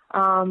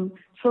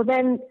 So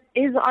then,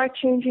 is art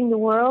changing the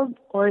world,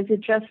 or is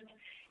it just,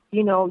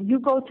 you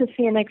go to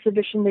see an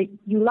exhibition that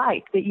you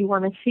like, that you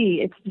want to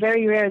see? It's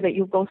very rare that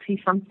you go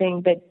see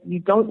something that you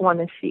don't want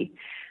to see.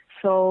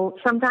 So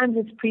sometimes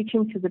it's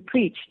preaching to the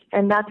preached,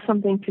 and that's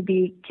something to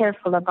be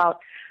careful about.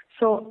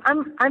 So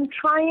I'm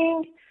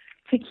trying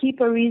to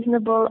keep a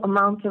reasonable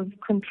amount of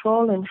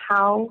control in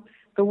how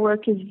the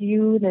work is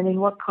viewed and in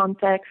what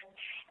context.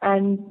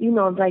 And,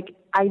 like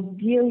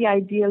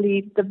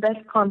ideally, the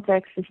best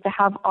context is to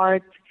have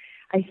art,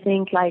 I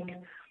think, like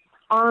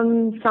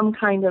on some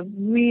kind of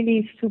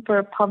really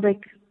super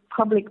public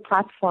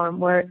platform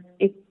where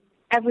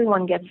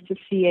everyone gets to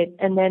see it,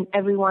 and then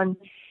everyone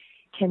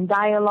can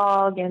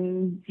dialogue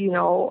and,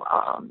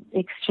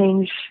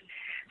 exchange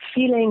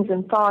feelings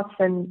and thoughts,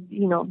 and,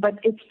 but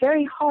it's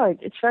very hard.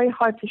 It's very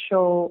hard to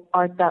show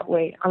art that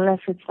way unless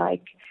it's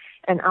like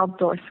an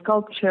outdoor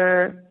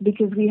sculpture,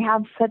 because we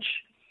have such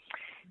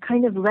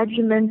kind of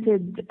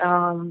regimented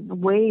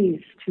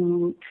ways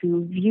to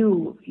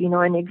view,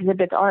 and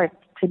exhibit art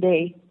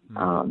today.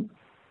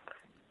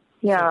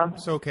 Yeah.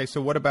 So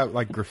what about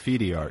like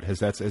graffiti art? Has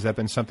that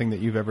been something that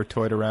you've ever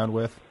toyed around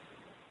with?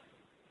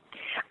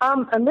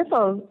 A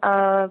little.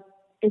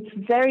 It's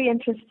very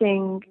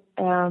interesting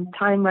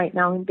time right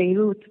now in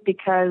Beirut,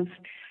 because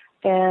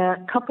a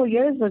couple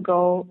years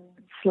ago,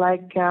 it's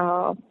like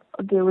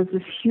there was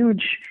this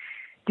huge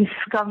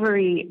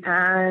discovery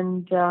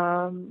and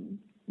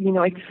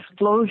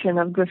explosion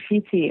of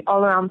graffiti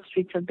all around the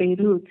streets of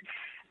Beirut.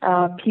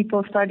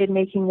 People started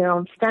making their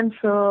own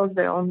stencils,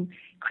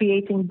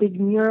 creating big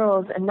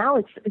murals, and now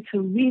it's a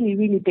really,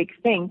 really big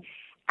thing.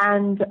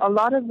 And a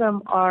lot of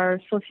them are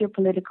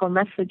socio-political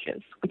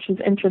messages, which is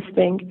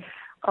interesting,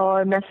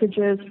 or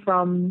messages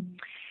from,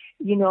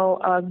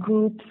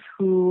 groups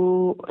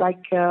who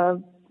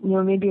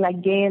maybe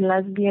like gay and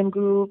lesbian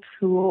groups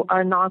who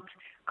are not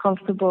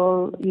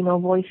comfortable,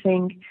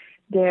 voicing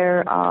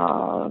their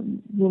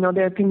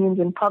their opinions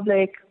in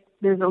public.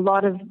 There's a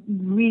lot of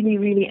really,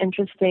 really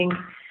interesting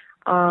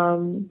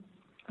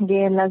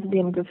gay and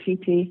lesbian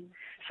graffiti.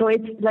 So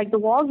it's like the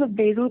walls of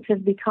Beirut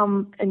have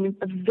become a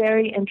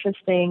very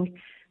interesting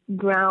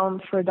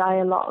ground for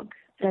dialogue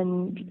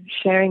and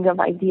sharing of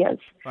ideas.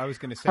 I was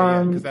going to say,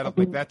 because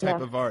that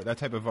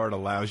type of art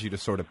allows you to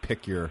sort of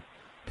pick your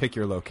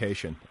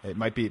location. It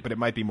might be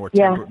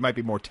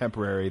more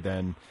temporary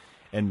than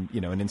an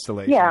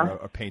installation or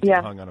a painting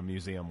hung on a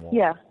museum wall.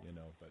 Yeah.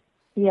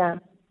 Yeah.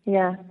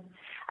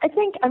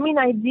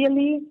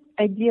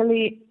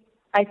 Ideally,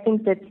 I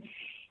think that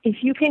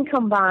if you can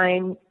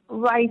combine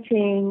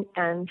writing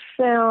and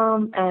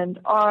film and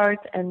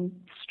art and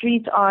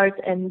street art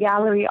and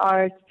gallery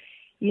art,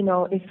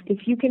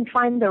 if you can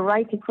find the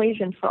right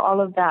equation for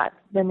all of that,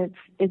 then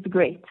it's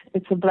great.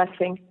 It's a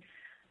blessing.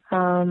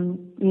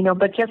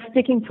 But just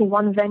sticking to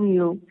one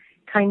venue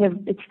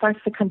it starts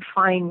to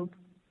confine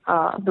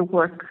the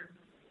work.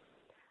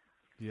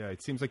 Yeah,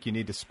 it seems like you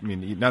need to.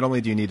 Not only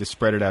do you need to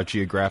spread it out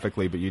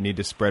geographically, but you need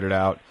to spread it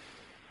out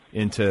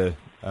into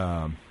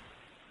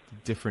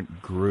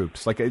different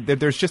groups. Like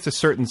there's just a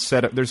certain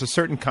setup. There's a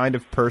certain kind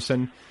of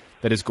person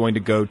that is going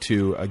to go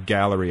to a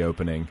gallery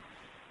opening.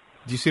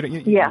 Do you see that?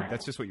 Yeah,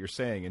 that's just what you're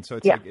saying. And so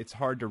it's like it's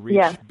hard to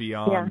reach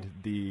beyond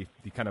the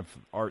kind of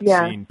art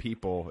scene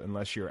people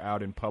unless you're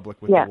out in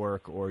public with the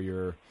work or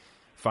you're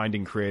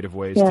finding creative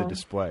ways to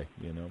display.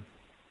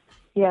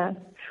 Yeah.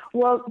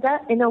 Well,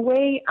 that in a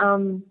way.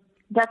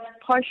 That's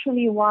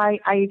partially why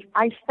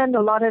I've spent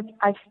a lot of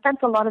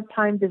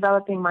time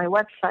developing my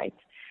website,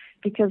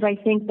 because I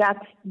think that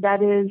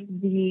is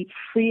the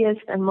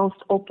freest and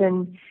most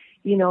open,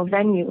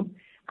 venue.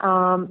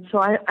 So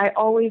I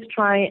always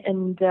try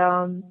and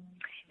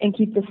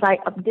keep the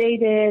site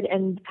updated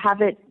and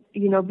have it,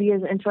 be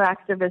as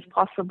interactive as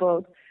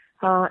possible.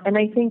 And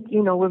I think,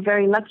 we're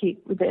very lucky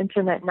with the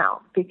internet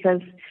now,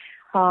 because,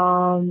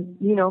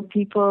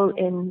 people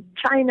in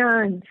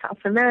China and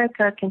South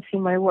America can see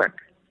my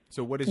work.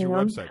 So what is your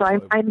website? So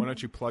why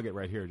don't you plug it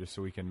right here just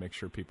so we can make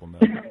sure people know?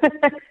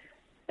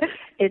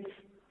 It's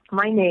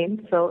my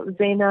name, so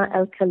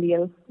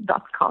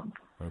ZeinaElKhalil.com.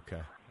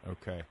 Okay.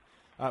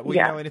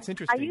 And it's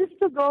interesting. I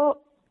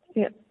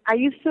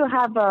used to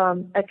have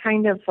a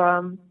kind of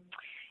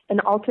an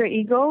alter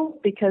ego,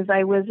 because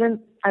I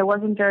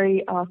wasn't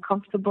very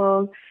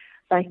comfortable,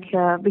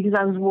 because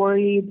I was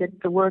worried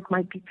that the work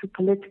might be too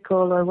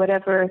political or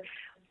whatever.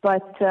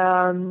 But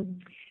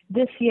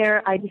this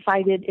year, I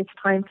decided it's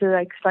time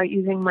to start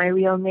using my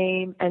real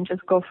name and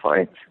just go for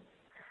it.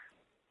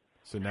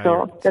 So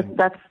now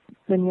that's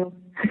the new.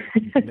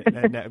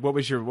 What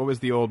was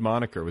the old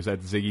moniker? Was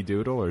that Ziggy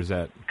Doodle, or is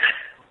that?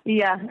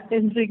 Yeah,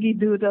 it's Ziggy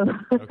Doodle.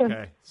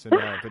 Okay, so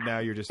now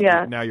you're just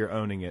now you're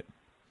owning it.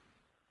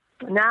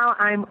 Now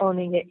I'm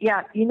owning it.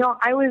 Yeah,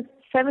 I was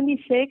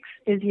 76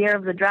 is Year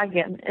of the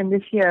Dragon, and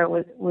this year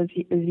was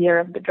Year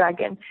of the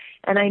Dragon,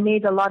 and I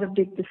made a lot of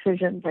big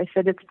decisions. I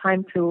said it's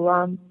time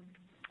to.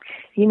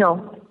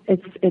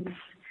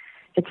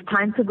 It's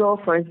time to go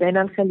for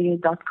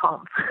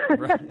ZeinaElKhalil.com.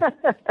 Right.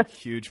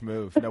 Huge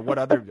move. Now,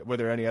 were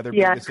there any other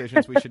big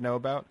decisions we should know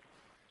about?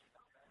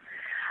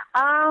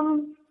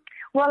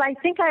 Well, I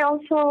think I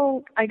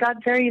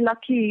got very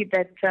lucky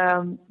that,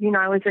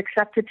 I was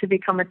accepted to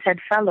become a TED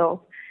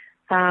Fellow.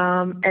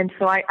 And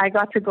so I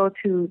got to go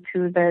to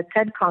the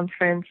TED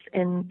conference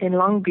in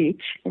Long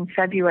Beach in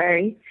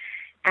February.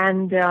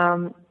 And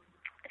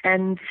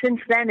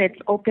since then, it's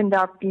opened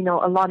up,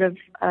 a lot of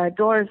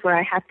doors where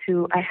I had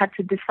to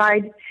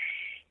decide,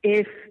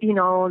 if,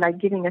 like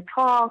giving a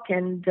talk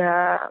and,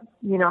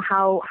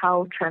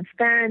 how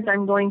transparent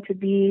I'm going to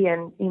be.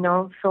 And,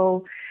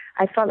 so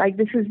I felt like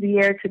this is the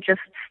year to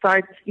just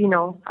start,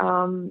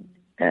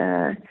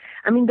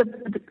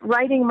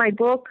 writing my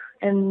book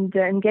and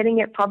getting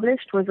it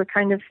published was a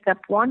kind of step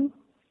one.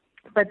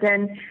 But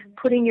then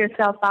putting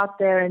yourself out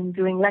there and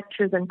doing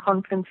lectures and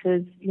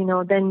conferences,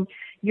 then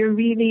you're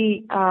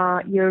really,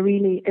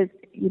 owning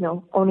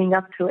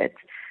up to it.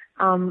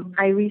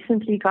 I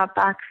recently got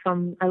back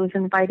I was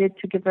invited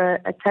to give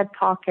a TED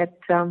Talk at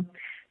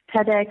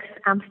TEDx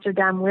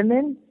Amsterdam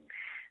Women.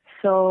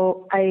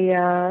 So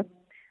I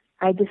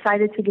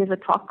decided to give a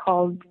talk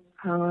called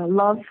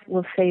Love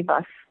Will Save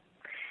Us.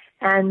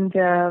 And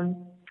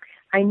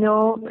I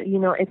know,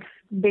 it's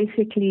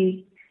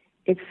basically,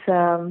 it's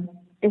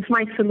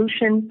my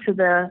solution to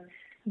the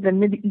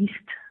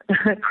Mideast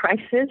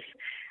crisis.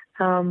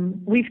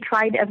 We've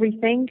tried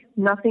everything.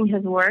 Nothing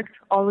has worked.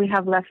 All we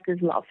have left is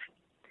love.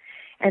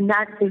 And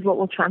that is what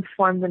will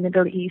transform the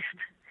Middle East.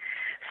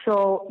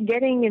 So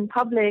getting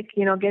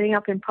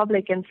up in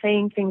public and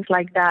saying things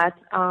like that,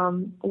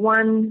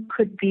 one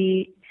could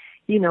be,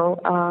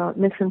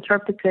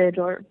 misinterpreted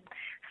or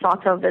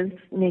thought of as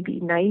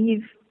maybe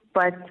naive,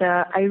 but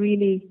I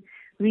really,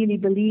 really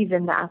believe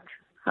in that.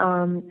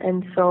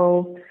 And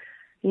so,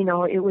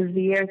 it was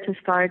the year to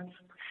start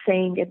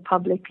saying it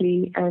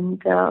publicly and,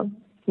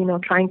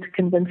 trying to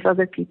convince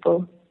other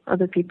people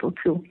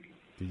too.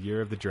 The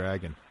year of the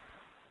dragon.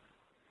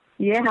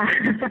 Yeah.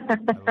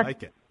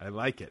 I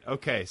like it.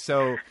 Okay,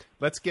 so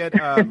let's get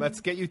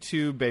you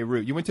to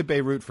Beirut. You went to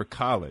Beirut for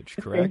college,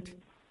 correct?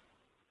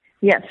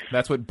 Yes.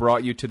 That's what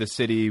brought you to the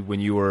city when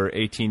you were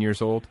 18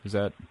 years old? Is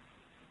that?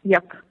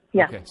 Yep.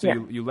 Yeah. Okay,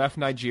 so you left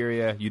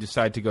Nigeria, you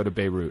decided to go to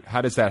Beirut.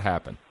 How does that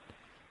happen?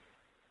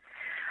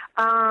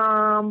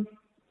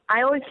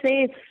 I always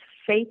say it's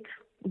fate,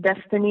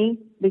 destiny,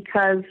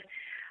 because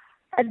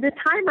at the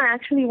time I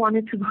actually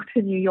wanted to go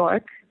to New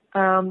York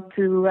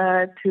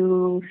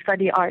to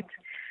study art.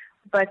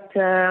 But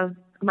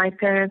my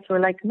parents were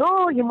like,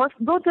 no, you must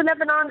go to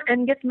Lebanon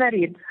and get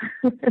married.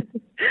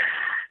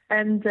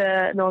 And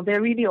no,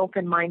 they're really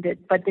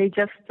open-minded, but they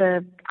just,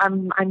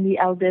 I'm the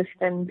eldest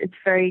and it's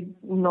very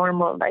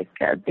normal. Like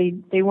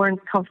they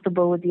weren't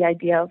comfortable with the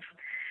idea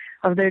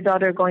of their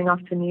daughter going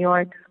off to New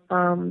York.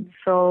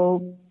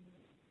 So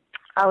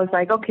I was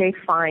like, okay,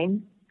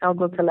 fine, I'll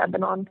go to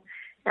Lebanon.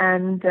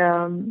 And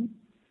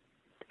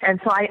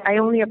so I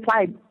only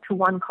applied to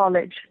one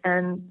college,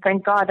 and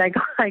thank God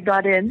I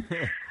got in.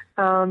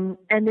 And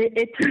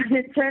it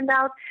turned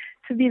out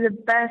to be the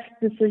best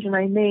decision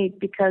I made,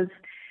 because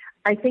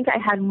I think I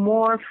had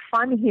more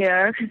fun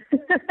here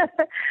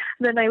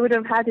than I would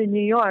have had in New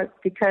York,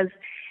 because,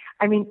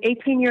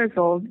 18 years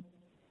old,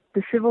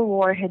 the Civil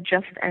War had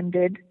just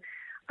ended.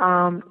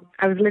 I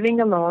was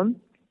living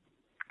alone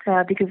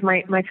because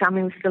my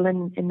family was still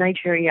in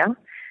Nigeria.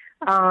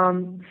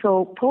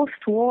 So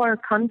post-war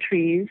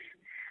countries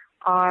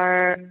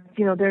are,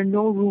 there are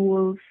no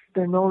rules,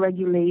 there are no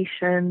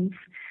regulations.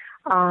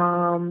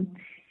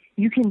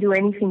 You can do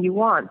anything you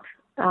want.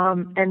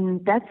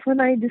 And that's when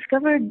I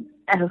discovered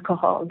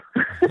alcohol.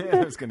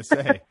 I was going to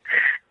say.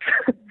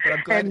 But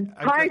I'm glad, and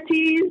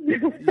parties.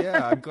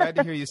 I'm glad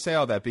to hear you say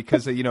all that,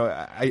 because,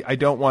 I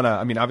don't want to,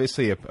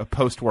 obviously a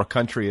post-war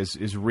country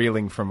is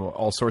reeling from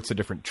all sorts of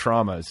different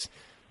traumas.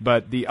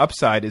 But the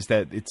upside is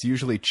that it's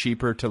usually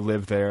cheaper to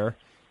live there.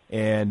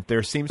 And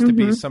there seems to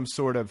be some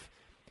sort of,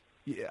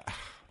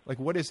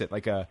 what is it?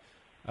 Like a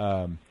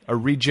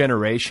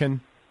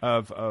regeneration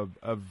of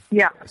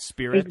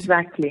spirit.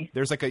 Exactly.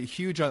 There's like I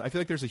feel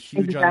like there's a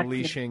huge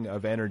unleashing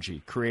of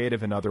energy,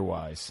 creative and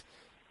otherwise,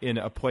 in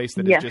a place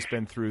that has just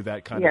been through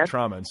that kind of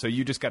trauma. And so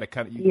you just got to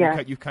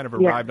you kind of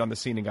arrived on the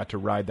scene and got to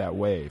ride that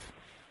wave.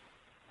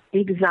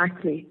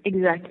 Exactly.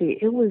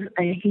 It was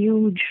a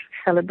huge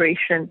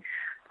celebration.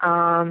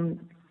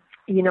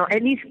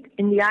 At least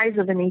in the eyes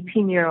of an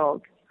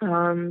 18-year-old.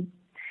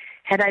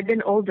 Had I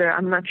been older,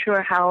 I'm not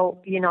sure how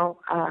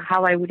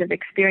I would have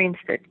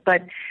experienced it,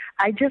 but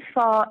I just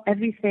saw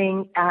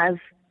everything as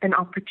an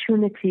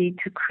opportunity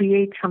to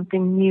create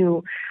something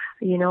new,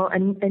 a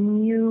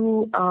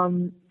new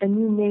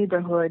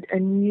neighborhood, a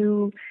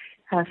new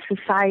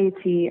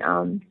society,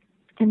 a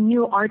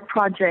new art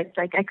project.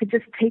 Like I could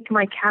just take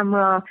my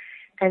camera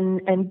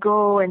and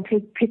go and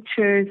take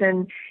pictures,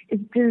 and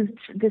there's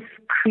this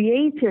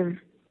creative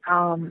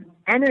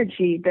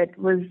energy that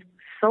was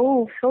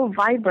so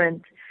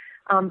vibrant.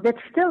 That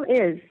still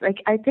is.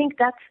 Like, I think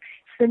that's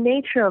the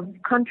nature of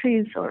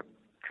countries, or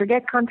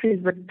forget countries,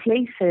 but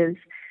places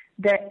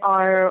that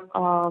are,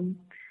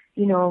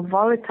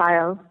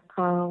 volatile.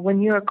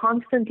 When you're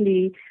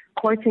constantly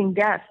courting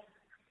death,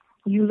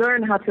 you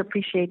learn how to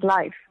appreciate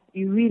life.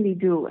 You really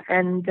do.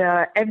 And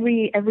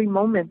every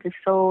moment is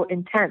so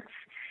intense.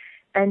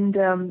 And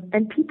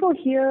people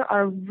here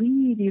are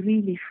really,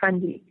 really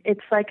friendly.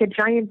 It's like a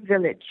giant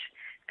village,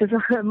 because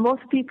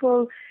most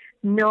people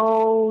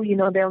know,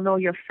 they'll know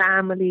your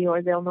family,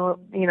 or they'll know,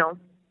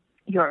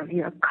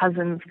 your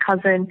cousin's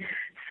cousin.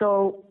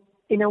 So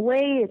in a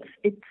way,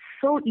 it's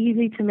so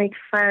easy to make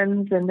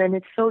friends, and then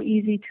it's so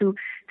easy to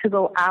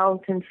go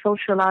out and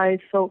socialize.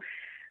 So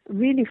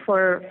really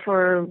for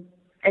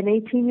an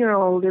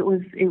 18-year-old, it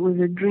was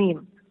a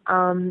dream.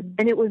 And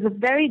it was a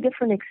very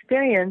different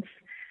experience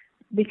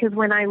because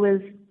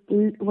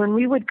when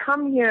we would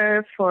come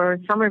here for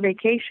summer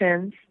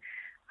vacations,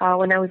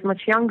 when I was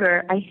much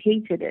younger, I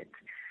hated it.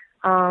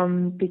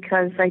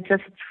 Because I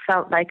just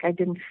felt like I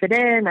didn't fit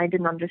in, I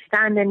didn't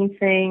understand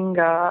anything.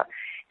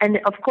 And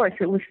of course,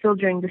 it was still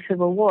during the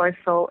Civil War,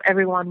 so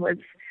everyone was,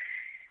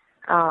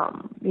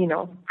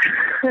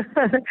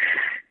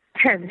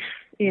 tense,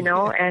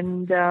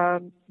 and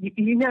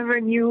you never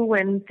knew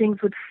when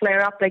things would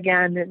flare up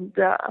again.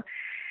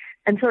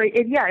 And so,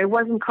 it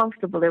wasn't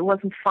comfortable. It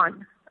wasn't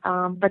fun.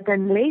 But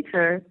then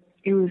later,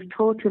 it was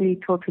totally,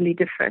 totally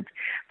different.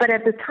 But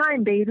at the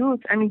time,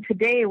 Beirut,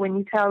 today when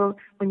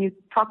you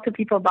talk to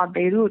people about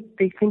Beirut,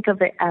 they think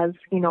of it as,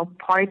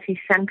 party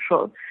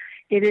central.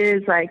 It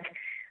is like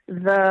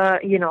the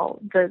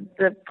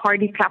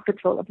party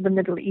capital of the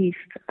Middle East.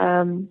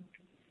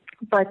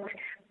 But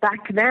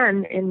back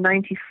then in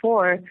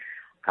 94,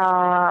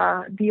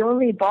 the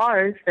only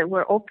bars that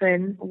were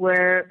open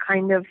were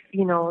kind of,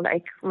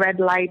 like red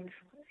light,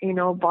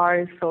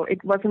 bars. So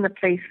it wasn't a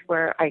place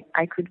where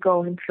I could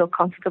go and feel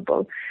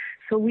comfortable.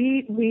 So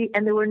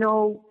and there were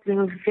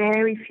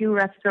very few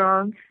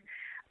restaurants,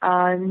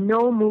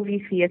 no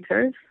movie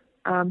theaters,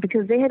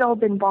 because they had all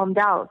been bombed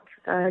out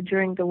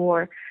during the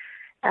war,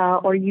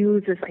 or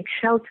used as like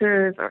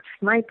shelters or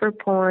sniper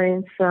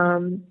points,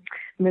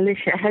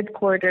 militia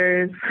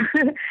headquarters.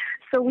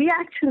 So we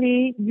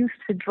actually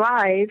used to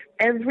drive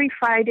every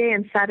Friday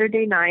and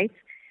Saturday night,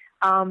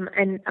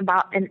 and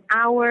about an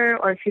hour,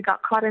 or if you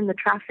got caught in the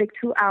traffic,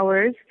 2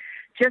 hours,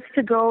 just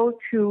to go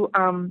to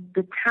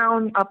the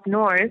town up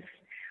north,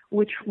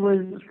 which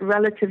was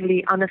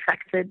relatively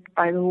unaffected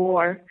by the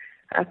war,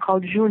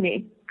 called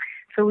Jounieh.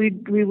 So we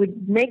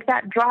would make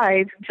that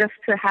drive just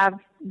to have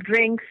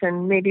drinks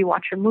and maybe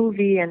watch a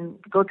movie and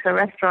go to a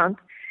restaurant.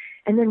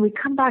 And then we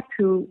come back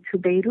to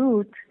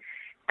Beirut,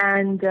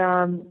 and,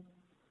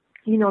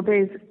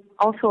 there's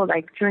also,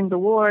 like, during the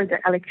war, the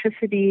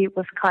electricity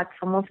was cut,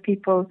 so most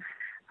people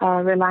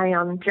rely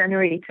on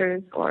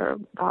generators or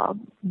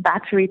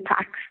battery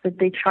packs that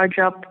they charge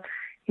up,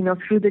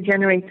 through the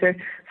generator.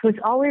 So it's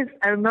always,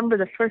 I remember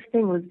the first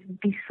thing was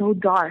be so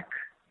dark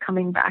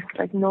coming back,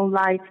 like no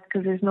lights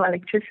because there's no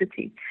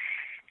electricity.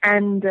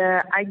 And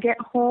I get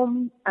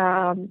home,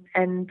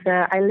 and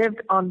I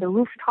lived on the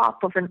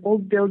rooftop of an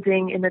old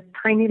building in a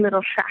tiny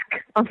little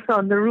shack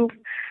on the roof.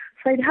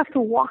 So I'd have to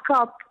walk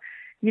up,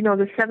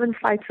 the 7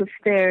 flights of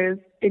stairs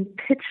in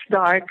pitch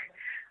dark,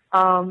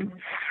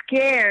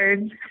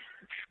 scared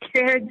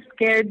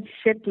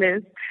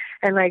shitless,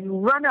 and like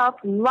run up,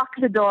 lock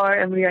the door,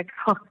 and be like,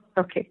 oh,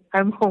 okay,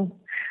 I'm home.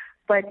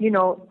 But,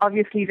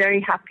 obviously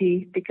very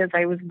happy because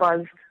I was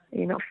buzzed,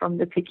 from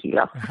the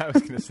tequila. I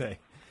was going to say,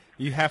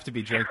 you have to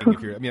be drinking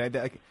if you're,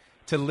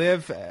 to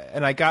live,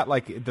 and I got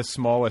like the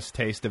smallest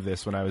taste of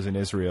this when I was in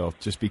Israel,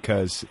 just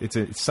because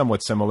it's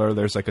somewhat similar.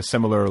 There's like a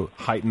similar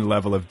heightened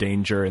level of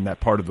danger in that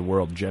part of the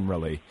world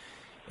generally,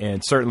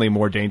 and certainly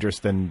more dangerous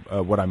than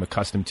what I'm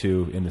accustomed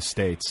to in the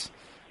States.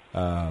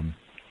 And,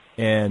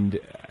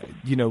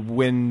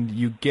 when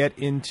you get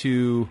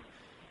into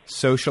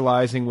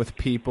socializing with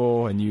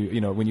people and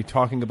when you're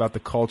talking about the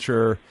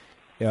culture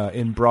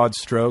in broad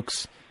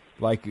strokes,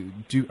 like,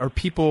 are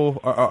people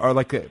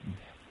like,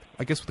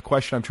 I guess the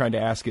question I'm trying to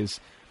ask is,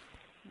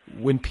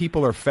 when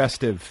people are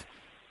festive,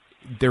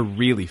 they're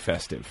really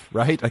festive,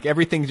 right? Like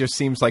everything just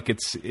seems like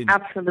it's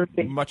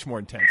absolutely much more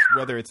intense,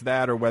 whether it's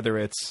that or whether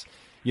it's,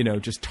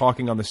 just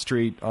talking on the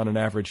street on an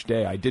average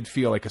day. I did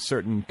feel like a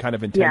certain kind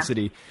of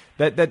intensity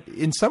that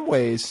in some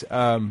ways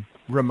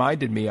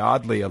reminded me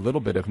oddly a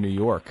little bit of New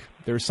York.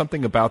 There's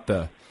something about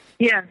the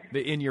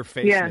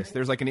in-your-faceness. Yeah.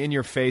 There's like an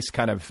in-your-face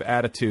kind of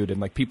attitude,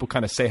 and like people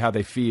kind of say how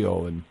they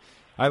feel, and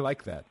I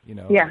like that.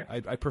 Yeah.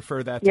 I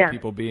prefer that to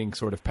people being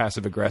sort of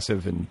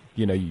passive-aggressive and,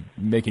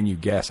 making you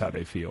guess how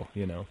they feel,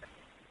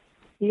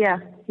 Yeah,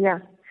 yeah.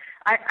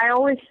 I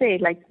always say,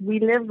 like, we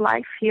live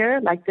life here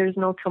like there's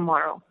no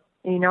tomorrow.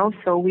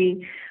 So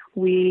we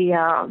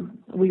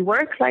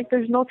work like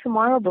there's no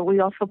tomorrow, but we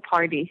also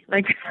party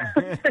like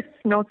there's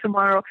no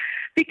tomorrow,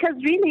 because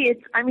really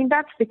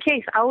that's the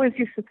case. I always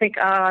used to think,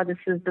 this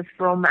is this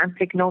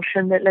romantic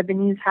notion that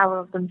Lebanese have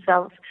of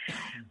themselves.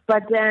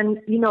 But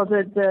then,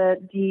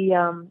 the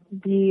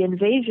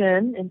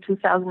invasion in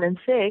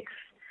 2006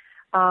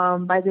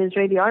 by the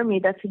Israeli army,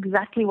 that's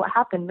exactly what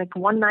happened. Like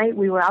one night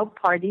we were out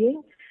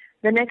partying.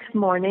 The next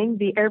morning,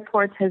 the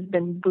airport has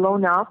been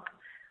blown up.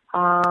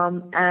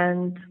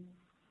 And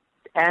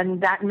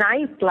that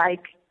night,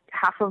 like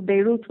half of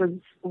Beirut was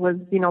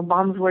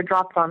bombs were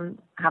dropped on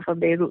half of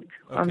Beirut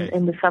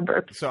in the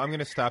suburbs. So I'm going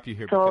to stop you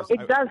here. So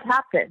it does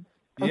happen.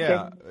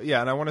 Yeah,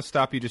 and I want to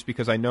stop you just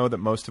because I know that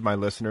most of my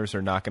listeners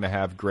are not going to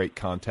have great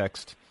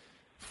context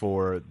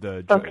for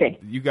the Okay.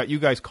 You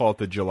guys call it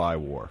the July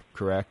War,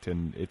 correct?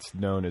 And it's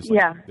known as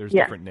there's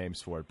different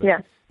names for it.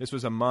 But this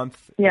was a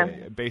month,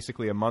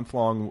 basically a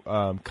month-long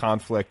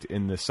conflict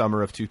in the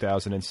summer of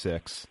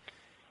 2006.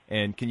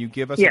 And can you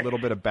give us a little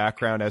bit of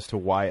background as to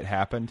why it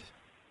happened?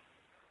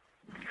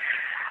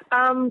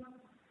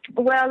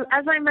 Well,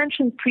 as I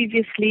mentioned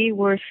previously,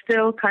 we're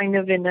still kind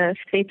of in a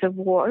state of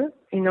war,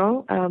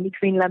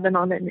 between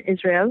Lebanon and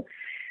Israel.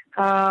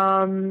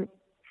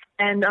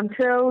 And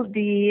until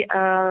the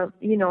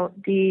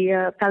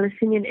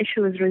Palestinian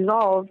issue is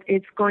resolved,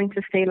 it's going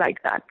to stay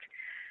like that.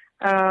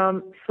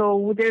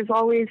 So there's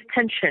always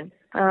tension.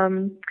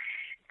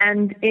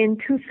 And in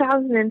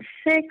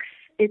 2006,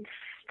 it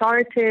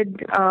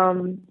started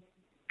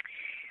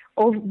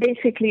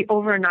basically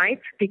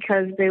overnight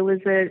because there was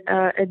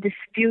a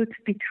dispute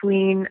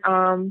between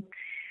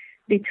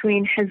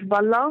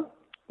Hezbollah,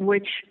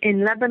 which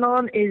in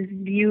Lebanon is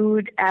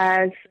viewed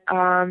as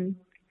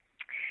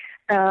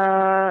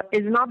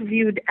is not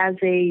viewed as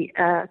a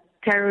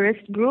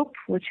terrorist group,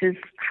 which is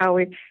how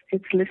it's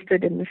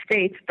listed in the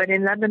States. But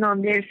in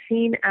Lebanon, they're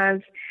seen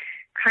as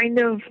kind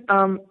of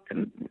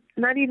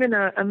not even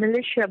a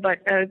militia, but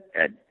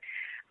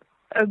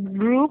a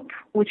group,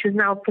 which is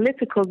now a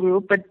political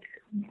group, but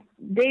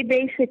they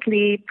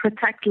basically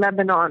protect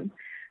Lebanon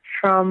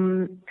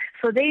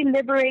so they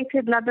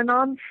liberated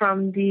Lebanon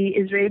from the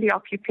Israeli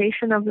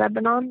occupation of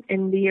Lebanon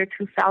in the year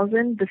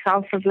 2000. The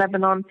south of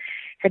Lebanon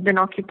had been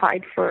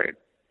occupied for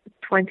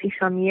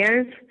 20-some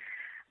years,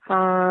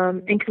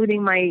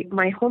 including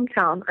my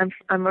hometown.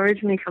 I'm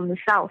originally from the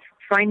south,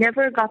 so I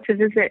never got to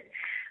visit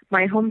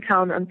my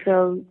hometown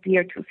until the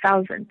year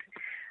 2000.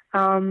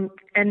 And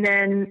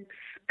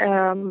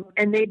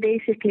they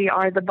basically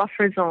are the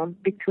buffer zone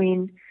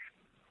between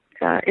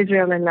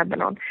Israel and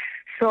Lebanon.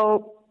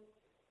 So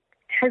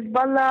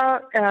Hezbollah,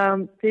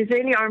 the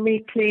Israeli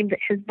army claimed that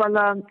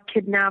Hezbollah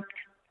kidnapped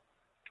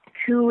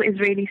 2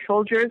 Israeli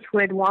soldiers who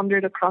had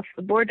wandered across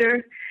the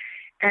border.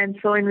 And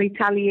so in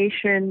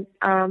retaliation,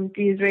 the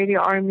Israeli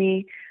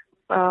army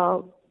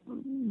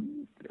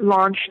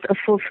launched a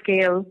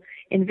full-scale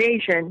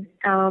invasion,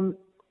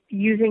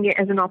 using it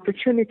as an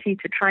opportunity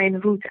to try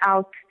and root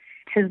out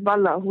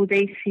Hezbollah, who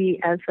they see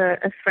as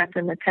a threat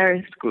and a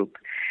terrorist group.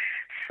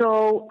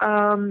 So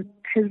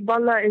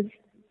Hezbollah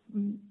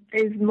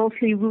is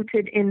mostly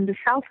rooted in the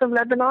south of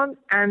Lebanon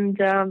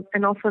and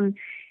also in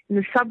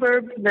the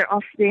suburbs.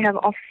 They have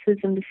offices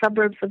in the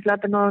suburbs of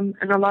Lebanon,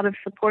 and a lot of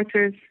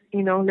supporters,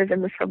 live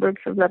in the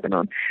suburbs of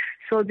Lebanon.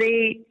 So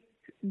the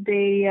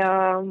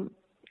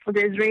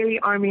Israeli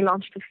army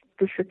launched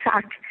this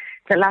attack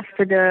that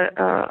lasted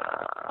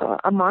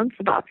a month,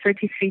 about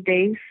 33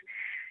 days,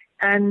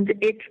 and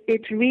it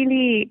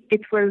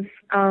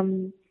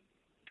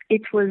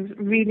was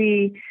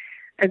really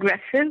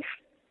aggressive.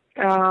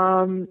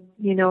 And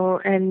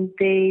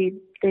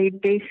they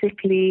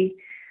basically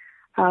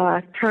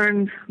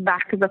turned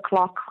back the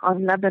clock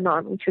on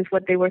Lebanon, which is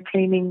what they were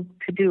claiming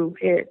to do.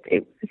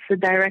 It's a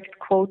direct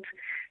quote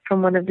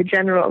from one of the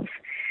generals.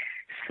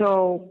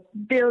 So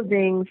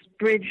buildings,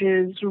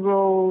 bridges,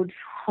 roads,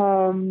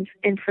 homes,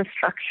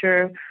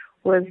 infrastructure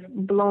was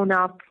blown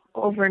up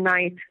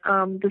overnight.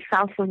 The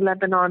south of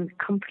Lebanon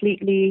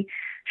completely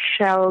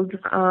shelled.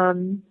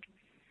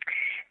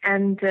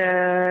 And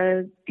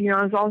I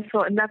was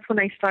also, and that's when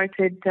I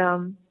started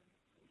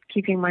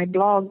keeping my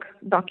blog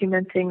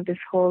documenting this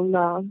whole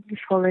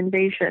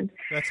invasion.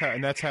 That's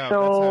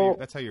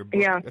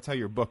how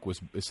your book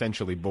was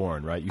essentially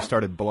born, right? You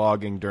started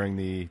blogging during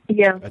the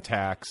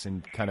attacks,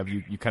 and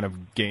you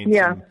gained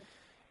some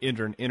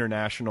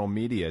international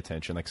media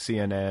attention, like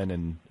CNN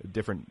and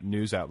different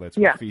news outlets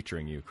were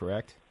featuring you,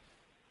 correct?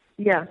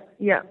 Yeah.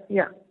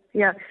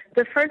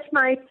 The first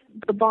night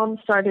the bombs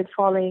started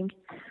falling,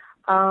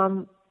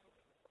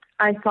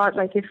 I thought,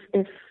 like,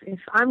 if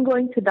I'm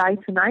going to die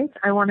tonight,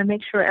 I want to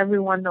make sure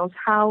everyone knows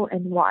how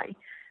and why,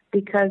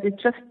 because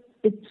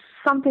it's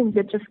something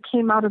that just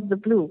came out of the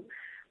blue,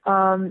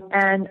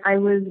 and I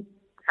was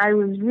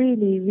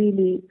really,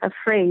 really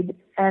afraid,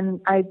 and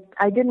I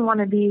didn't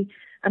want to be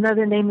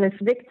another nameless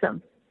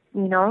victim,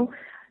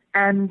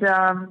 and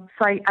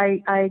so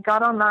I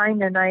got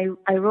online and I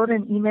wrote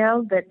an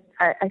email that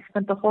I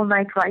spent the whole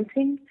night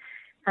writing.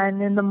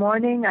 And in the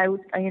morning, I was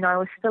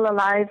still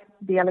alive.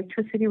 The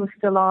electricity was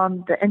still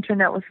on. The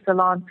internet was still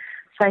on.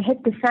 So I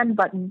hit the send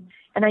button,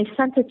 and I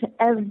sent it to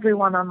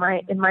everyone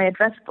in my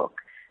address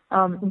book,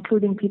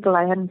 including people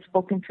I hadn't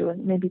spoken to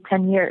in maybe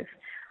 10 years.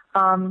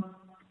 Then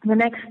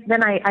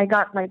I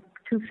got like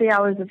 2-3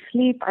 hours of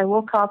sleep. I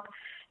woke up,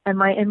 and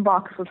my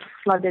inbox was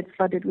flooded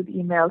with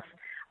emails.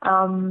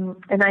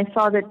 And I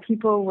saw that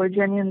people were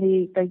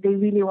genuinely, like, they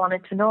really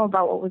wanted to know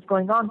about what was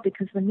going on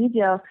because the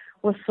media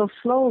was so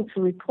slow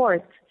to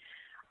report.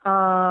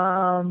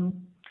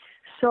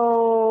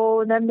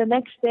 So then the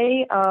next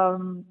day,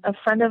 a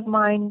friend of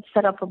mine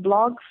set up a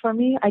blog for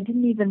me. I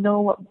didn't even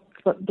know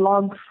what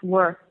blogs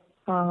were.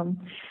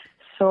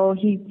 So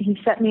he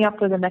set me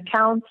up with an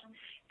account,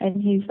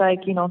 and he's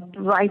like,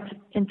 write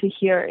into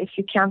here. If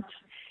you can't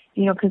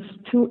because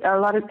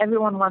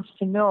everyone wants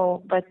to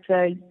know, but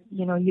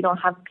you don't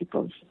have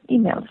people's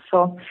emails.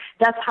 So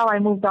that's how I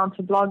moved on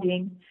to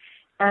blogging.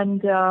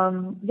 And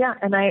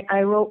and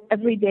I wrote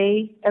every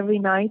day, every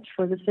night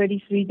for the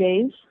 33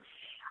 days.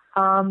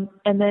 And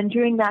then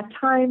during that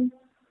time,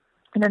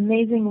 an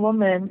amazing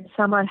woman,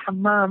 Samar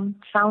Hammam,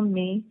 found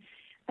me,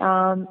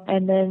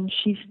 and then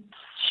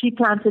she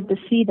planted the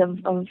seed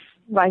of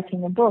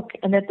writing a book.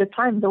 And at the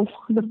time, the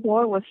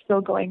war was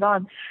still going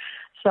on.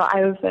 So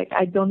I was like,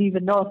 I don't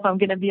even know if I'm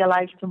going to be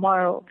alive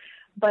tomorrow.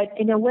 But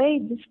in a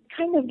way, this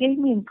kind of gave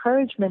me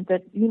encouragement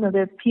that,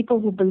 there are people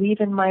who believe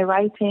in my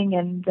writing,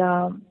 and,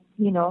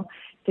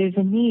 there's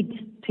a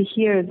need to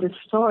hear this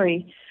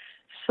story.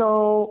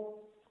 So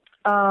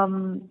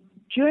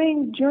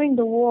during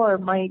the war,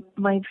 my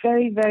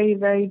very, very,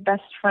 very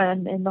best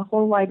friend in the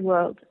whole wide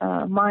world,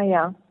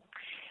 Maya,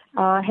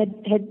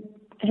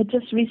 had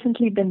just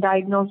recently been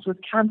diagnosed with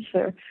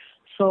cancer.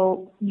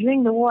 So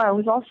during the war, I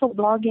was also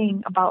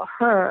blogging about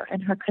her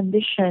and her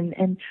condition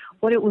and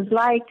what it was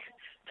like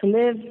to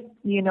live,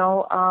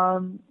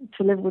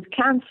 to live with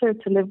cancer,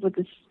 to live with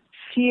this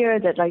fear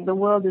that like the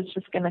world is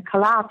just going to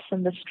collapse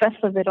and the stress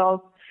of it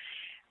all.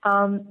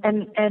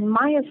 And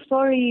Maya's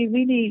story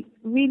really,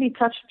 really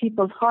touched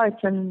people's hearts.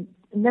 And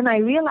then I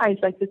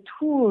realized like the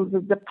tools,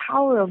 the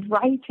power of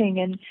writing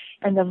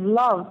and of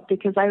love,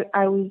 because I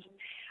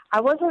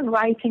wasn't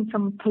writing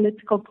from a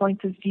political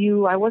point of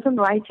view. I wasn't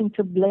writing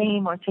to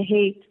blame or to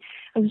hate.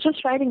 I was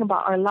just writing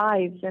about our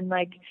lives and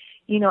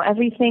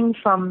everything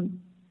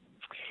from,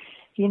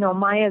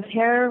 Maya's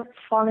hair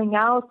falling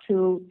out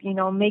to,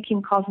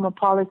 making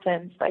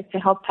cosmopolitans, to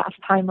help pass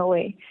time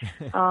away.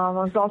 I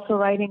was also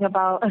writing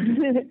about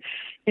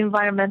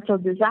environmental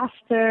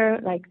disaster,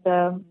 like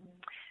the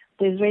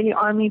Israeli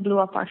army blew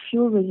up our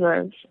fuel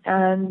reserves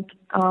and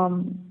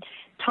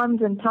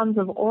tons and tons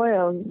of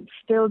oil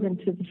spilled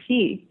into the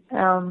sea.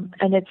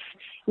 And it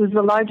was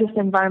the largest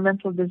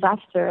environmental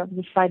disaster of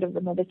the side of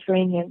the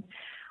Mediterranean.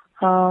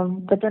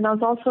 But then I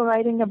was also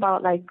writing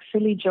about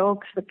silly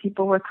jokes that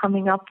people were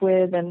coming up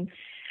with, and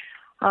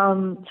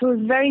so it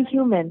was very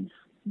human.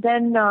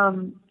 Then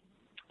the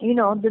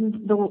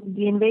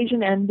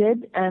invasion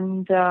ended,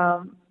 and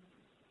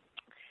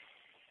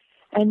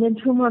then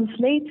 2 months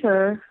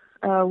later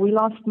we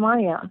lost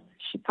Maya.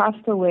 She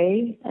passed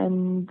away,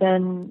 and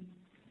then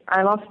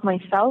I lost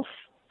myself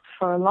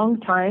for a long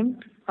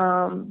time.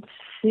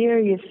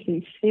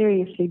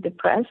 Seriously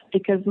depressed,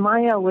 because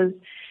Maya was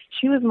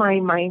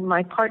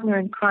my partner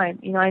in crime.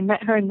 I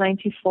met her in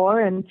 94,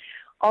 and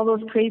all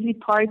those crazy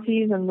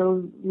parties and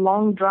those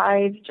long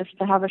drives just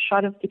to have a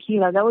shot of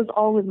tequila, that was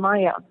all with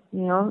Maya,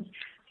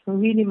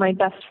 really my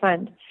best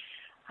friend,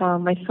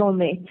 my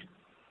soulmate.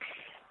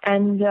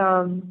 And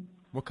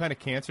what kind of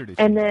cancer did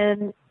she and have?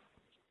 then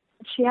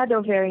she had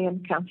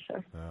ovarian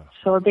cancer.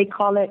 So they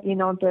call it,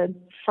 the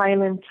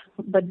silent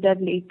but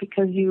deadly,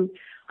 because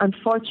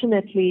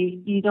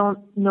unfortunately, you don't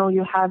know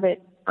you have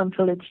it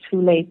until it's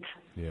too late.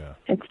 Yeah.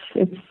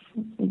 It's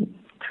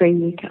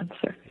crazy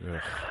cancer.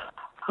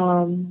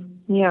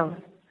 Yeah.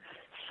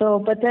 So,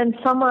 but then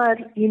Samar,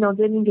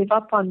 didn't give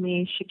up on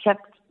me. She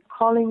kept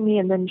calling me,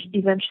 and then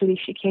eventually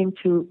she came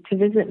to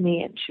visit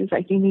me, and she was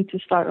like, you need to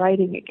start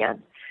writing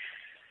again.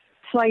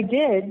 So I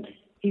did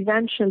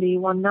eventually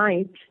one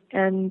night,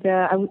 and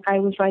I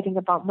was writing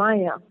about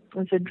Maya. It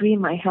was a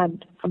dream I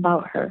had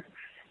about her.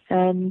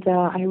 And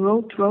I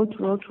wrote throughout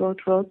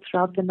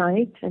the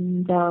night,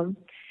 and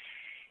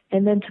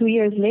then 2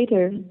 years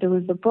later, there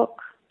was a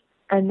book.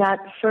 And that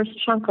first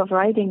chunk of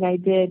writing I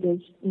did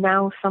is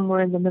now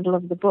somewhere in the middle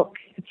of the book.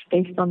 It's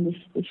based on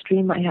this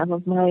dream I have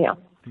of Maya,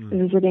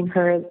 visiting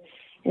her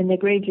in the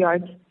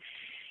graveyard.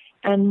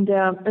 And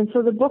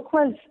so the book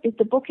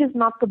is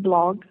not the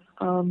blog.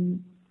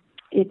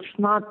 It's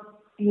not,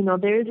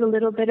 there is a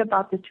little bit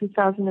about the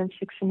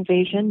 2006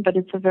 invasion, but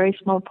it's a very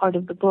small part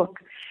of the book.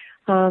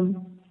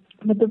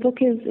 But the book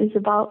is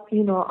about,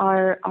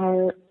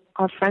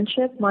 our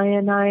friendship, Maya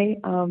and I,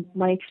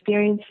 my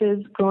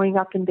experiences growing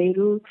up in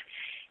Beirut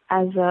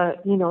as a,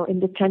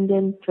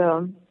 independent,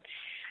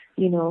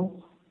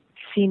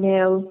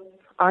 female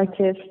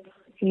artist,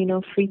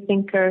 free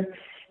thinker,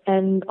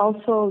 and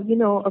also,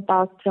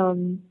 about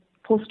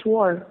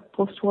post-war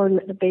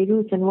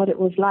Beirut and what it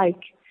was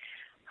like.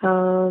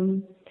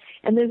 And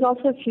there's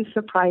also a few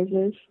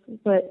surprises,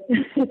 but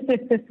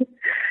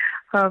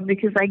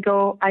because I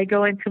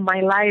go into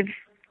my life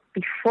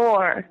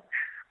before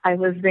I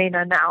was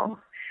Zaina now,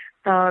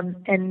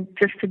 and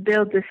just to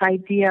build this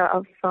idea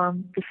of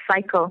the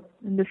cycle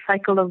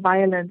of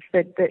violence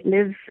that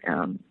lives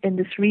in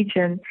this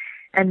region,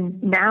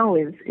 and now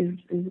is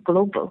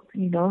global.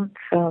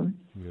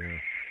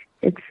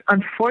 It's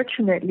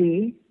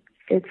unfortunately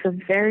it's a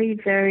very,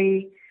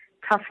 very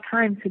tough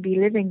time to be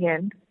living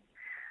in,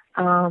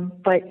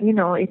 but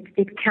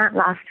it can't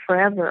last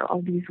forever.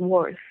 All these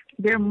wars,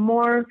 there are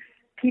more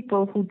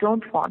people who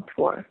don't want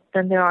war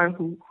than there are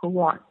who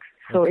want.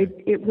 So okay.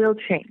 it will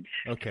change.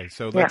 Okay,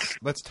 so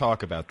let's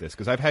talk about this,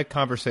 because I've had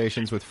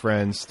conversations with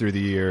friends through the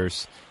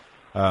years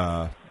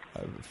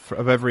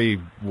of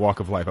every walk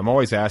of life. I'm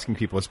always asking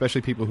people,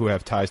 especially people who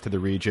have ties to the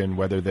region,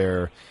 whether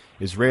they're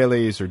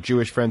Israelis or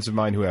Jewish friends of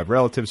mine who have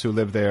relatives who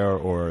live there,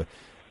 or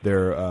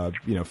they're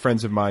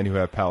friends of mine who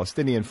have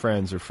Palestinian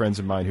friends, or friends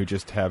of mine who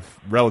just have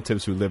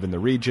relatives who live in the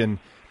region.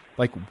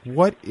 Like,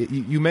 what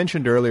you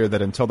mentioned earlier,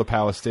 that until the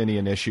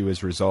Palestinian issue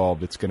is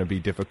resolved, it's going to be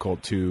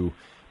difficult to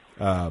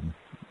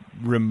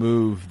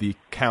remove the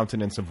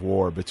countenance of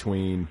war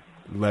between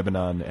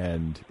Lebanon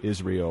and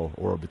Israel,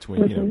 or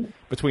between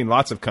between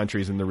lots of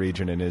countries in the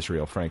region and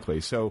Israel, frankly.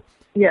 So,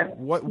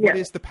 what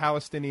is the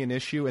Palestinian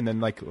issue? And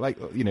then,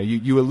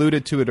 you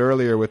alluded to it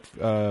earlier with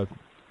when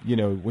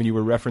you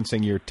were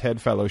referencing your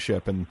TED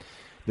fellowship and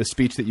the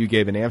speech that you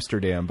gave in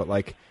Amsterdam. But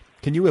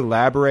can you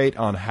elaborate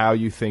on how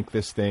you think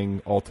this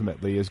thing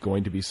ultimately is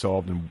going to be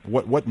solved, and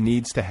what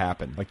needs to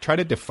happen? Try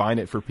to define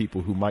it for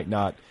people who might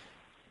not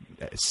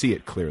see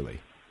it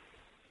clearly.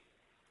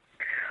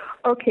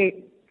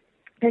 Okay.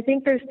 I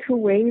think there's two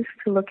ways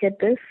to look at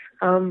this.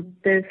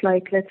 There's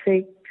let's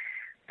say,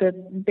 the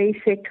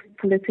basic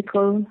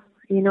political,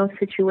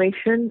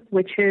 situation,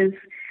 which is,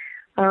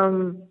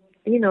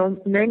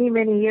 many,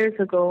 many years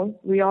ago,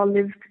 we all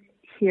lived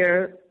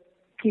here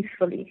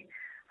peacefully.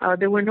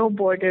 There were no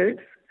borders.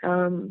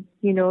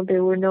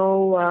 There were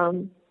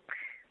no,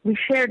 we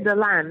shared the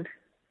land.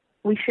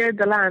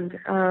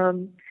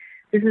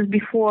 This is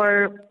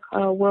before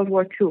World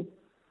War II.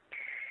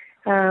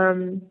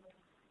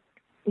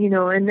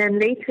 And then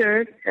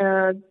later,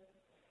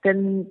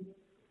 then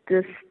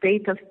the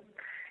state of,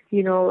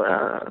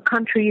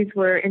 countries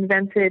were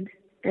invented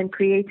and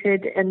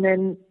created, and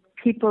then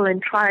people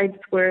and tribes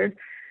were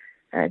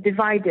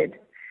divided.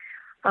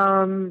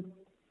 And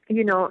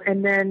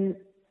then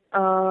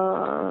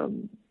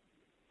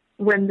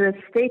when the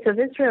state of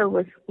Israel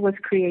was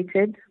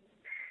created,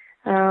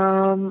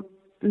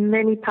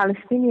 many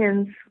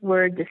Palestinians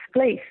were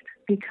displaced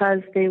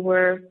because they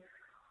were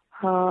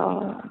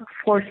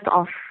forced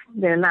off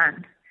their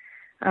land.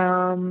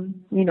 And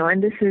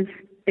this is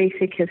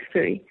basic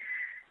history.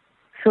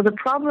 So the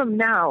problem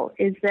now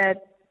is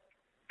that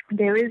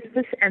there is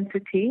this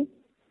entity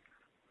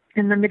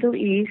in the Middle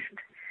East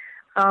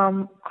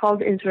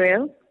called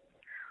Israel,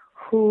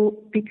 who,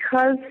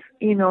 because,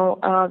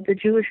 the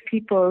Jewish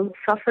people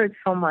suffered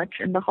so much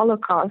in the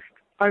Holocaust,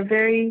 are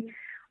very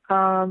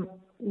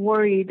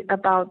worried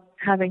about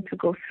having to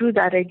go through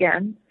that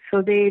again.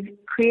 So they've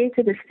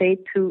created a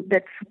state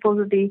that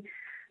supposedly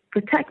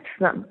protects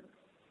them.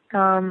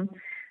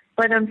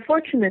 But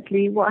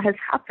unfortunately, what has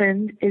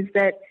happened is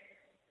that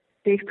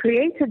they've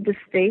created the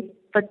state,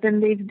 but then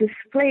they've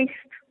displaced,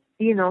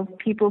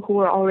 people who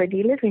are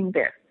already living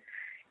there.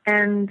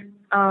 And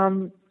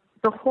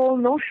the whole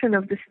notion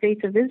of the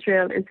state of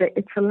Israel is that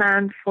it's a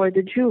land for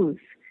the Jews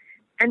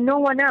and no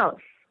one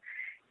else.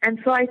 And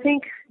so I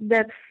think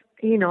that's,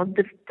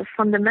 the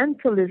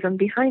fundamentalism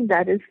behind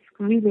that is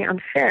really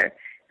unfair.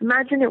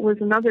 Imagine it was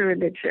another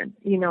religion,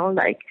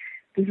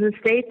 this is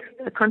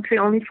a country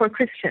only for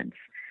Christians.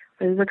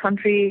 This is a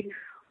country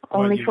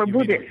only for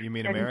Buddhists. You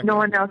mean and America? No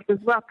one else is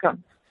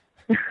welcome.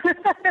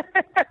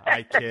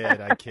 I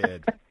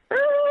kid.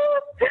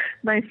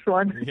 Nice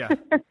one. Yeah.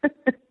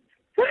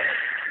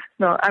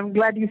 No, I'm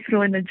glad you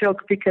threw in a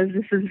joke, because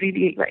this is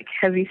really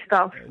heavy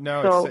stuff.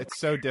 No, so, it's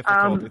so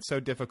difficult. It's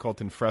so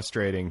difficult and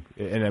frustrating.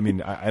 And I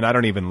mean, I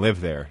don't even live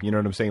there. You know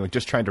what I'm saying?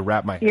 Just trying to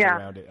wrap my head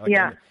around it.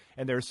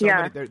 And there's so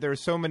many. There are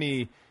so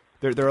many.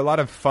 There are a lot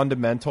of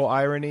fundamental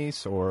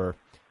ironies or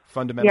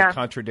fundamental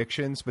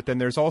contradictions, but then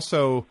there's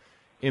also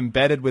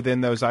embedded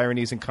within those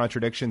ironies and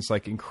contradictions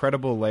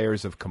incredible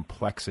layers of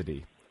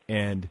complexity.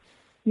 And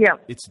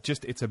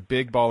it's a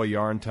big ball of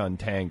yarn to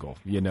untangle,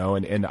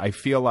 and I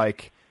feel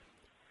like,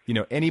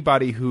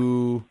 anybody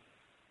who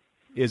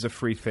is a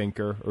free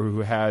thinker or who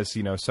has,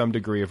 some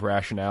degree of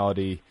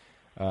rationality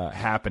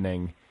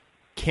happening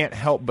can't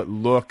help but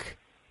look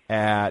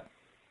at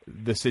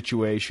the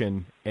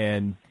situation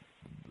and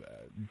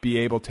be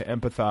able to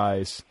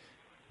empathize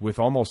with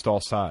almost all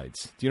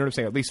sides. Do you know what I'm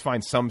saying? At least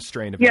find some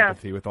strain of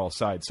empathy with all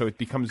sides. So it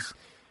becomes,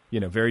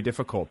 very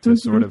difficult to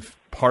sort of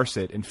parse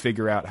it and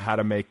figure out how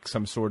to make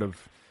some sort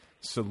of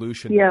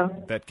solution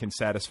that can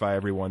satisfy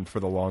everyone for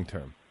the long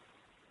term.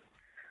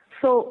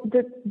 So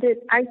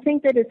I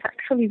think that it's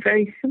actually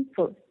very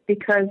simple,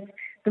 because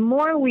the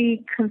more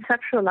we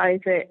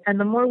conceptualize it and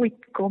the more we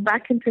go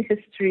back into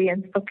history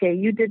and, okay,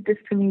 you did this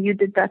to me, you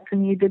did that to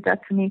me, you did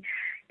that to me,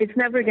 it's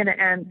never going to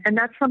end. And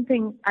that's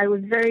something I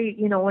was very,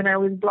 when I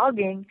was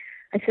blogging,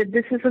 I said,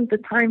 this isn't the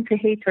time to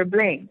hate or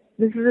blame.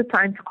 This is the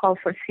time to call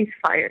for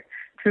ceasefire,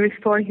 to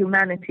restore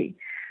humanity.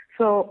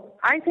 So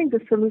I think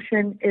the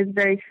solution is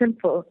very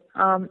simple,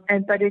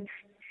 but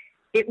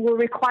it will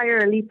require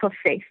a leap of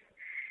faith.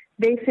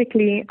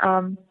 Basically,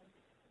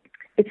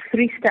 it's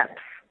 3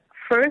 steps.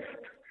 First,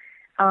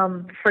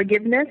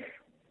 forgiveness.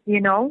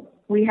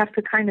 We have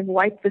to kind of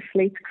wipe the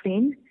slate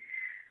clean,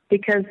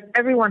 because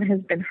everyone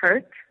has been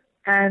hurt,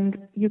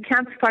 and you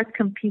can't start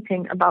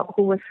competing about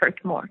who was hurt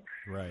more.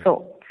 Right.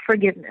 So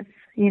forgiveness,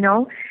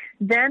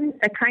 Then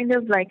a kind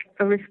of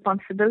a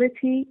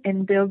responsibility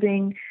in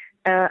building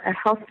a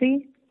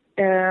healthy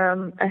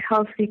a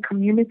healthy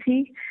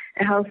community,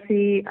 a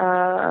healthy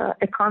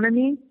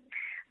economy,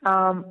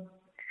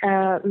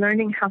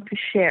 learning how to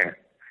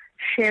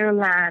share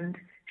land,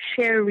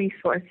 share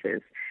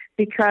resources,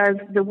 because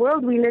the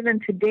world we live in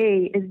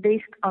today is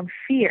based on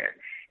fear,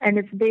 and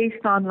it's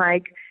based on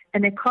like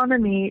an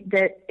economy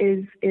that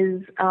is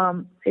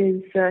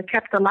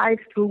kept alive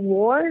through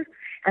war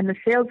and the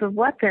sales of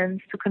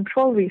weapons to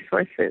control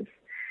resources,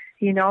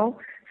 you know?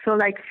 So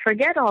like,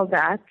 forget all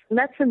that.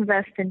 Let's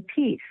invest in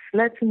peace.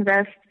 Let's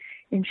invest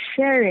in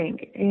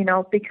sharing, you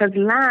know, because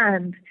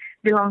land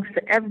belongs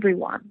to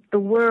everyone. The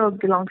world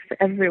belongs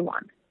to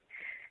everyone.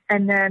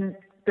 And then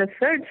the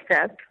third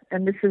step,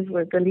 and this is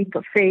where the leap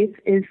of faith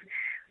is,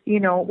 you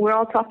know, we're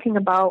all talking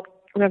about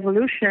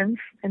revolutions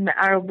in the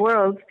Arab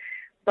world,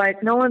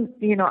 but no one,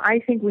 you know, I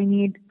think we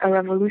need a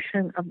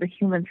revolution of the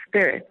human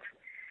spirit.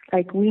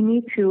 Like, we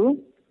need to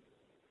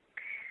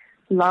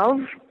love,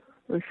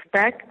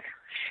 respect,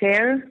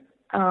 share,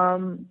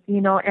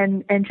 you know,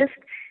 and just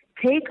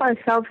take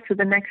ourselves to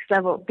the next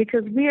level,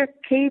 because we are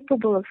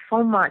capable of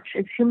so much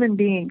as human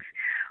beings.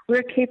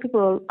 We're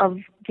capable of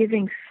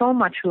giving so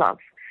much love,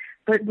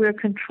 but we're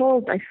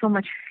controlled by so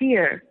much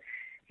fear,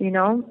 you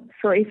know.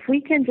 So if we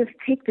can just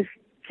take this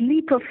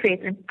leap of faith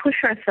and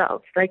push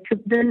ourselves like to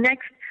the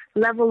next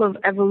level of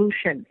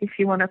evolution, if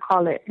you want to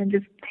call it, and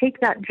just take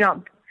that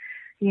jump,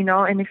 you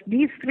know, and if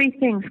these three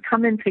things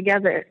come in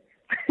together,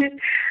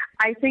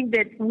 I think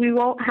that we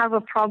won't have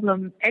a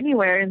problem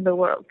anywhere in the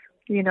world,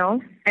 you know,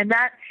 and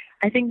that,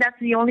 I think that's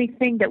the only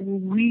thing that will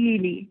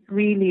really,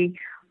 really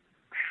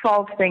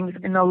solve things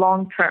in a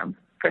long-term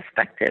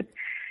perspective.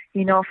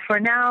 You know, for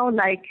now,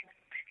 like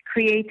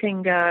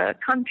creating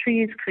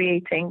countries,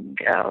 creating,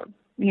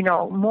 you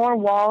know, more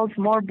walls,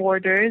 more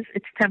borders,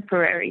 it's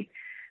temporary.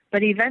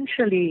 But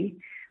eventually,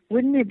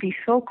 wouldn't it be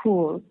so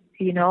cool,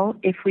 you know,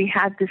 if we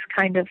had this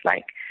kind of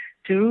like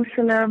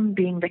Jerusalem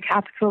being the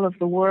capital of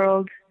the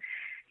world,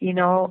 you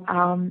know,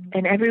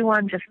 and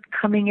everyone just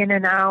coming in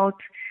and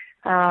out,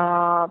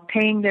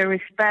 paying their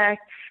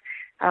respects,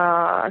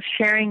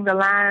 sharing the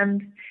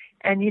land,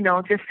 and, you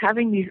know, just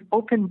having these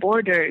open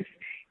borders,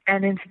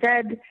 and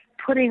instead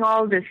putting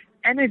all this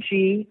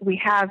energy we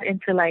have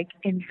into like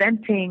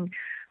inventing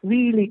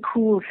really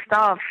cool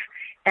stuff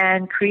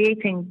and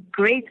creating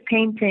great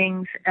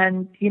paintings,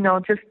 and, you know,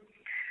 just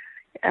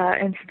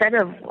instead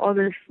of all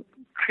this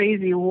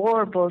crazy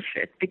war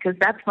bullshit, because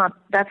that's not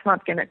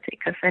going to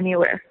take us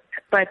anywhere.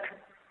 But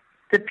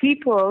the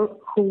people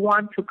who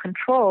want to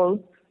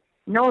control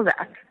know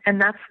that, and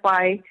that's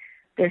why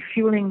they're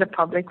fueling the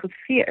public with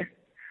fear.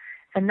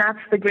 And that's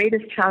the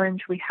greatest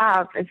challenge we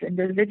have as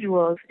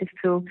individuals, is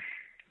to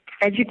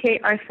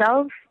educate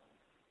ourselves,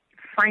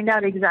 find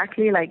out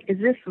exactly, like, is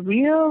this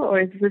real or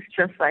is this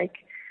just like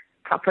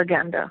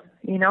propaganda,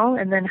 you know,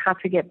 and then how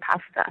to get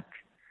past that.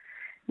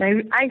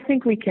 And I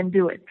think we can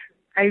do it.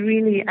 I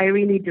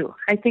really do.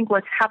 I think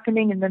what's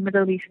happening in the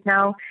Middle East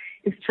now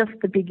is just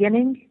the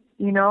beginning,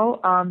 you know.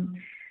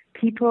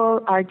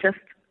 People are just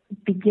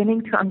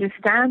beginning to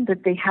understand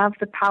that they have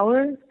the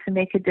power to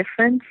make a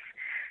difference,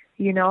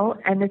 you know,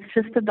 and it's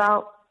just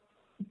about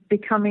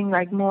becoming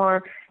like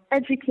more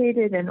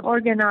educated and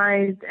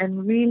organized.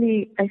 And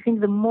really, I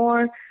think the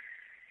more,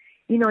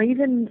 you know,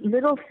 even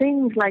little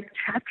things like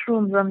chat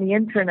rooms on the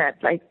internet,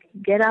 like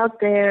get out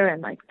there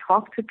and like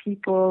talk to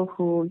people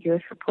who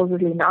you're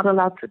supposedly not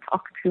allowed to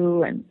talk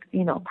to, and,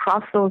 you know,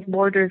 cross those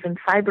borders in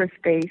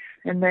cyberspace,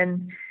 and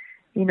then,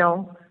 you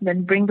know,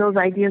 then bring those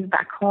ideas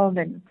back home.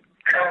 And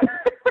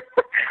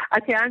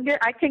okay,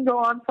 I can go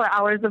on for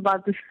hours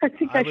about this. I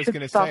think I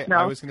should stop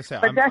now. I was going to say,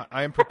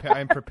 I am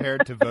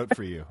prepared to vote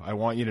for you. I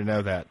want you to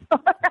know that.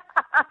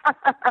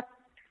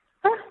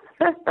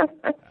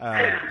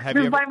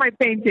 Just buy my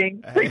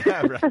painting.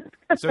 Yeah, right.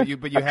 So you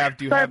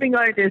have you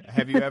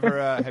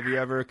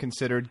ever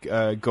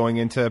considered going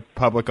into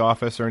public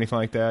office or anything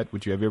like that?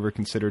 Would you have ever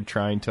considered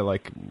trying to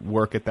like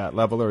work at that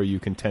level, or are you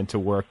content to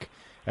work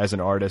as an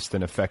artist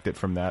and affect it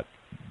from that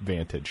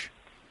vantage?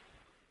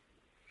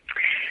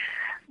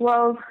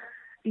 Well,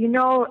 you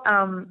know,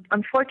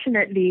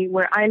 unfortunately,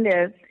 where I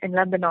live in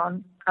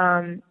Lebanon,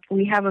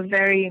 we have a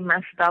very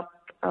messed up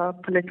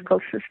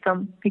political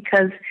system,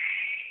 because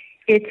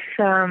it's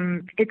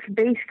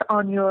based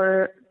on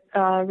your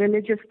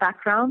religious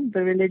background,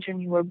 the religion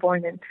you were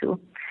born into.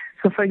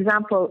 So, for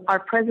example, our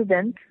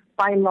president,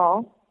 by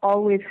law,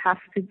 always has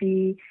to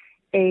be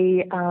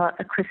a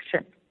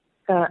Christian,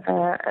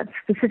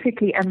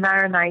 specifically a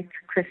Maronite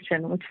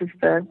Christian, which is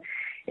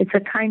it's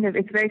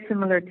very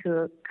similar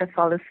to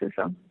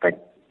Catholicism,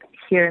 but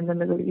here in the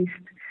Middle East.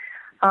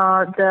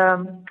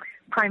 The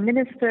prime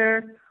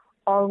minister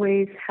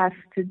always has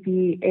to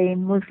be a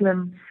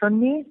Muslim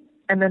Sunni,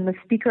 and then the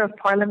Speaker of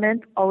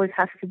Parliament always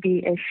has to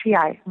be a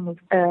Shiite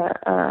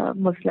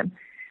Muslim.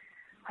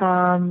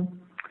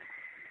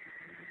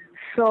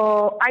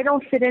 So I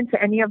don't fit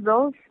into any of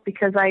those,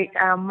 because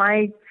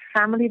my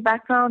family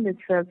background,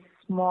 it's a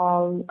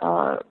small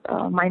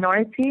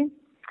minority.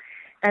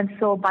 And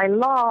so by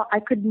law, I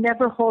could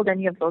never hold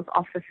any of those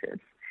offices.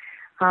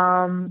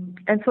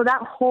 And so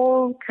that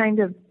whole kind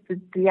of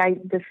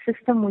the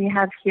system we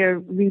have here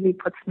really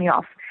puts me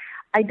off.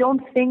 I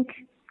don't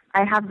think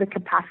I have the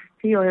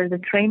capacity or the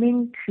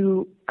training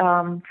to,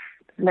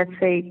 let's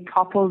say,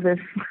 topple this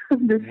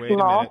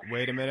law.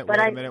 Wait a minute.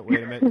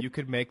 You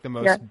could make the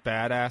most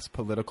badass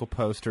political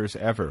posters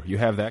ever. You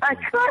have that.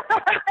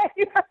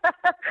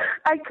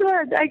 I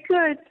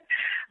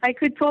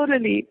could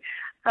totally.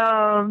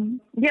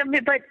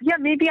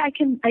 Maybe I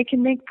can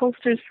make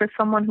posters for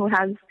someone who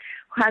has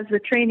the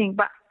training.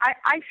 But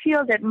I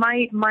feel that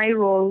my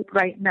role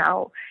right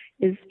now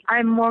is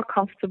I'm more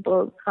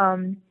comfortable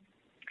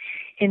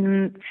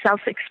in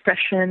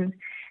self-expression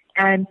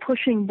and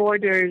pushing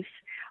borders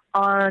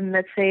on,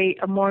 let's say,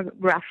 a more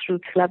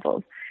grassroots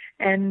level.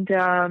 And,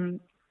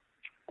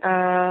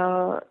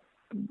 the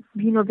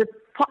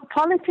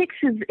politics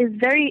is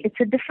it's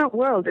a different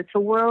world. It's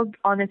a world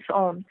on its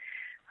own.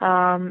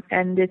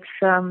 And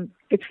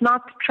it's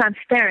not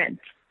transparent.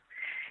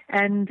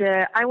 And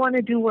I want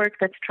to do work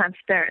that's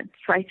transparent.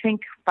 So I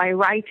think by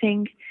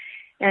writing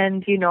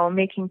and,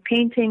 making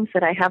paintings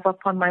that I have up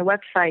on my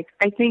website,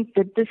 I think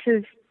that this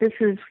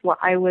is what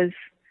I was,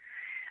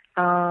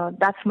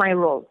 that's my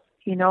role,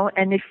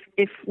 and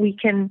if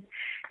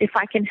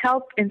I can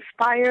help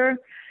inspire,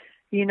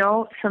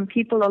 some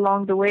people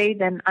along the way,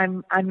 then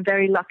I'm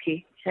very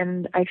lucky.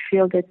 And I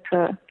feel that,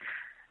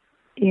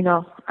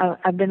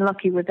 I've been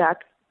lucky with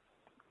that.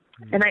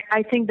 And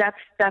I think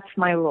that's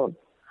my role.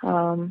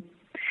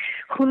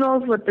 Who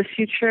knows what the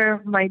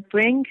future might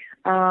bring?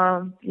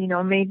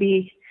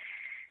 Maybe,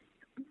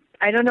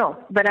 I don't know,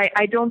 but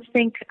I don't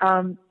think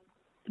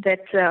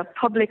that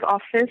public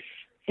office,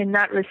 in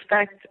that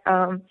respect,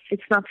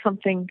 it's not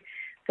something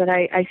that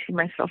I see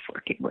myself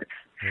working with.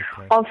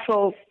 Okay.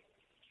 Also,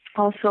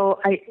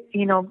 I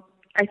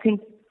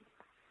think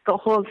the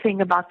whole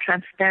thing about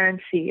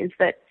transparency is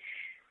that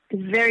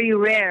it's very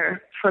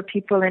rare for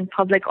people in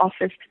public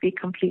office to be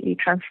completely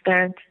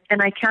transparent,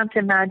 and I can't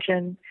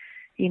imagine,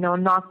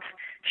 not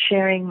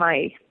sharing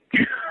my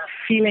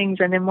feelings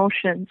and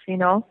emotions.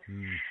 I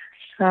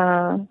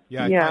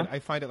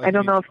find it like I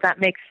don't know if that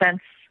makes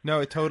sense. No,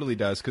 it totally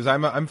does, because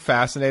I'm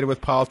fascinated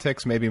with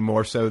politics, maybe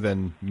more so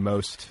than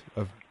most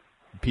of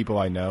people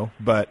I know.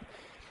 But,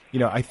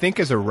 I think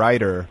as a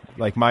writer,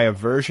 like my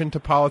aversion to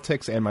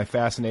politics and my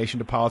fascination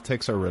to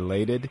politics are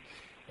related.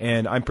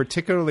 And I'm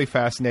particularly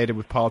fascinated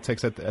with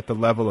politics at the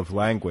level of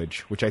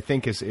language, which I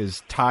think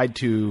is tied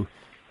to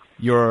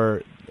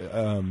your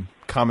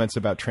comments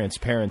about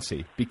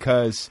transparency,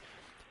 because,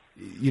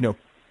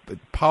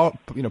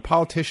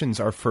 politicians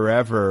are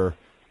forever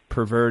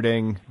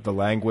perverting the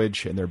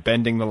language, and they're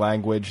bending the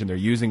language, and they're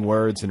using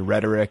words and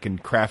rhetoric in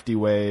crafty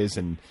ways,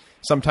 and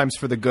sometimes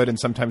for the good and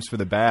sometimes for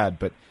the bad.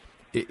 But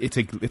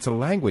it's a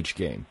language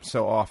game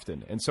so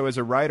often. And so as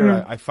a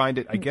writer, I find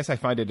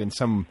it in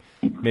some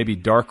maybe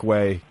dark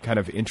way kind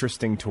of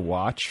interesting to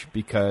watch,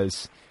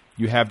 because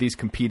you have these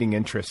competing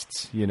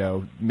interests,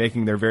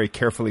 making their very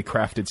carefully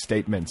crafted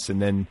statements.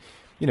 And then,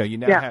 you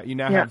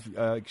now have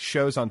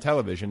shows on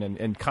television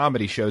and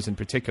comedy shows in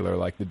particular,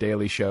 like The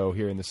Daily Show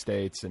here in the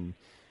States, and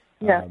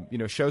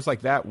shows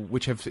like that,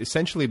 which have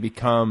essentially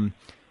become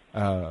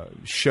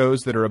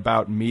shows that are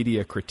about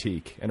media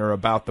critique and are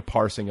about the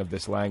parsing of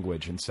this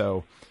language. And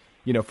so,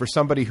 for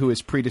somebody who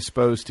is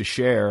predisposed to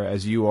share,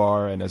 as you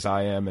are and as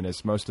I am and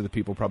as most of the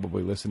people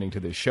probably listening to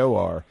this show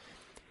are,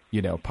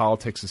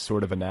 politics is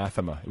sort of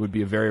anathema. It would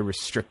be a very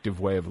restrictive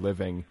way of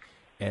living.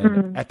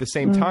 And at the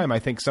same time, I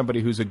think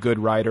somebody who's a good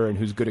writer and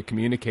who's good at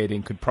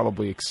communicating could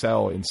probably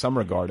excel in some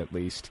regard, at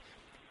least,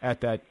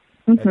 at that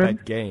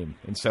game.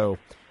 And so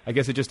I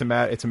guess it's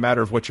a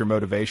matter of what your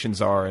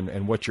motivations are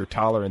and what your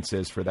tolerance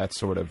is for that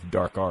sort of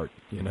dark art,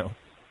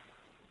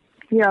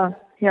 Yeah.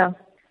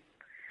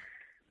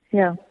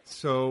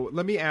 So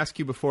let me ask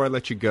you, before I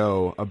let you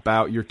go,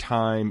 about your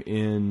time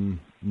in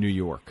New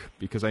York,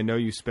 because I know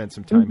you spent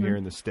some time here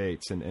in the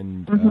States,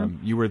 and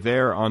you were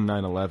there on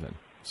 9/11.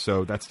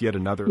 So that's yet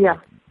another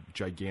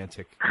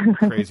gigantic,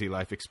 crazy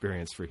life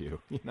experience for you.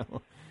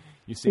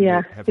 You seem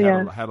to have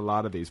had a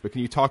lot of these. But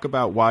can you talk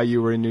about why you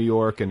were in New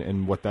York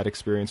and what that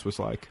experience was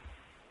like?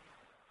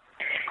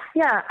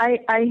 Yeah,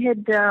 I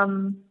had.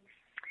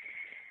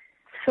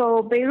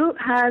 So Beirut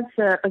has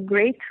a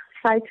great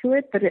side to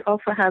it, but it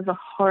also has a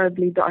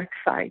horribly dark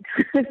side.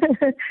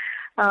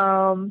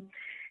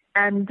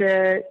 And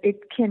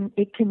it can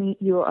eat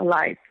you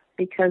alive,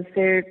 because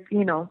there,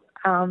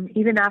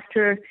 even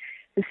after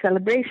the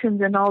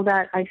celebrations and all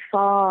that, I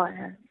saw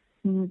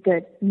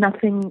that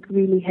nothing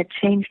really had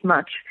changed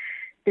much.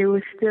 There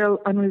were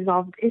still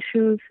unresolved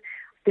issues.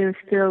 There were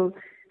still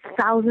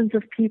thousands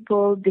of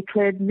people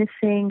declared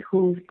missing,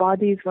 whose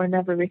bodies were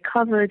never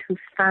recovered,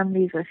 whose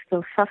families are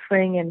still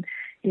suffering and,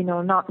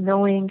 not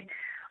knowing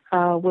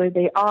where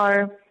they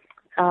are.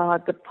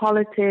 The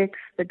politics,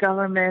 the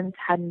government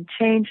hadn't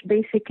changed.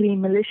 Basically,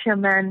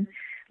 militiamen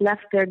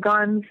left their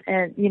guns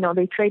and,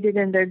 they traded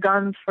in their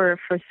guns for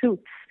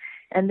suits.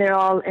 And they're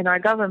all in our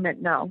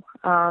government now.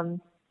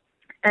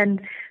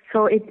 And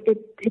so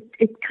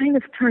it kind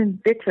of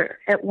turned bitter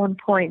at one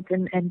point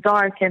and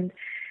dark. And,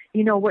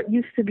 what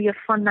used to be a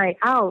fun night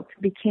out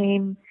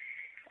became,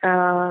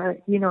 there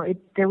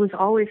was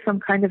always some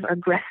kind of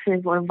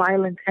aggressive or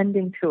violent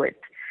ending to it,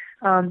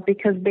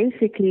 because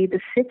basically the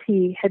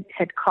city had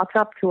caught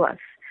up to us.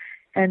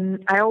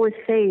 And I always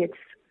say it's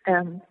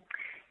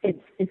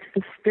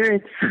the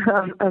spirits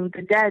of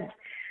the dead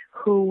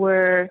who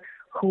were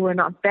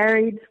not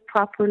buried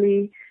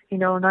properly,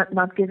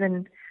 not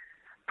given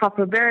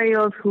proper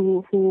burials,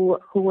 who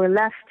were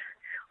left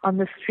on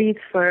the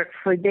streets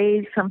for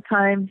days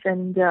sometimes,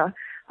 and a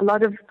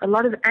lot of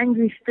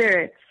angry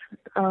spirits,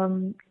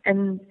 and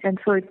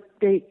so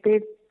they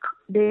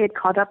had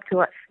caught up to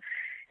us,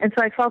 and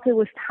so I felt it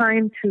was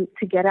time to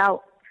get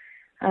out,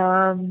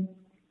 and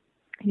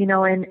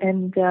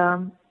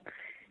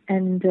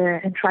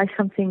try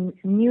something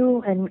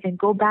new and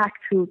go back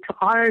to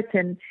art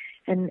and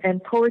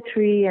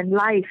poetry and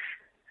life.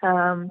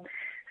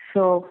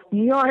 So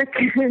New York.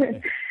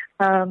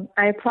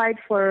 I applied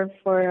for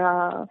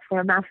a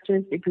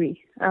master's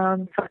degree. So I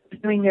was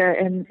doing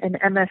an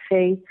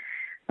MFA,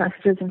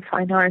 Master's in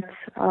Fine Arts.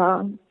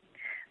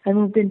 I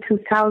moved in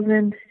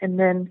 2000, and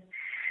then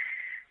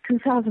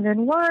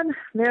 2001,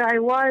 there I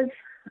was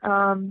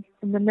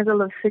in the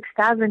middle of 6th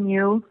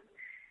Avenue,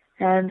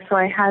 and so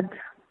I had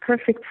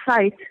perfect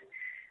sight.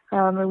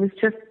 It was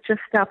just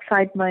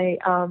outside my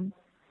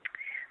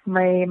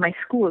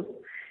school,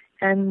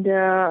 and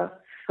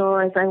so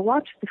as I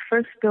watched the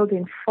first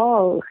building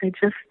fall,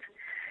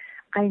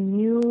 I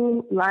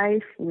knew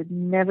life would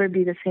never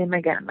be the same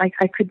again. Like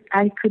I could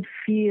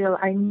feel,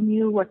 I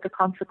knew what the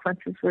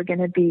consequences were going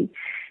to be.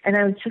 And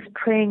I was just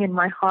praying in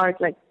my heart,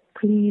 like,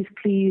 please,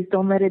 please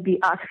don't let it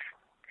be us.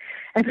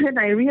 And then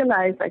I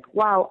realized, like,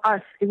 wow,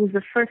 us. It was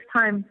the first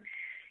time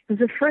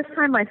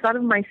I thought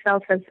of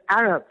myself as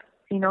Arab,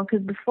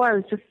 because before I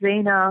was just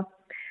Zaina,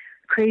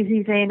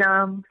 crazy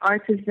Zaina,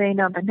 artist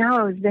Zaina, but now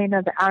I was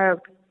Zaina the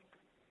Arab.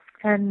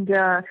 And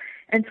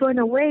so in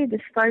a way,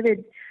 this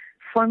started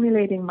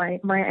formulating my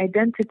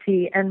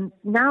identity. And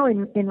now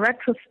in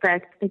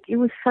retrospect, like, it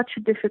was such a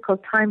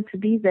difficult time to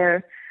be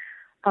there,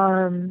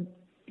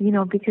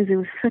 because it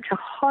was such a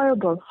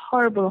horrible,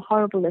 horrible,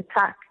 horrible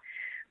attack.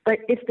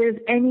 But if there's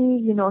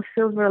any,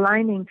 silver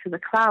lining to the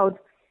cloud,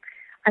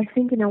 I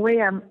think in a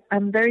way I'm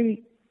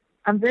very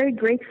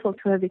grateful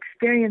to have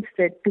experienced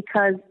it,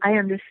 because I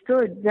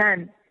understood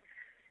then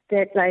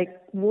that, like,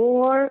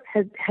 war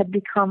had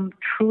become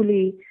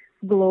truly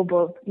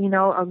global, and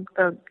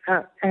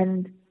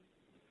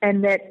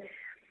that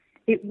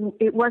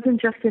it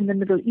wasn't just in the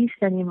Middle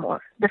East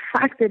anymore. The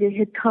fact that it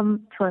had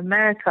come to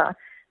America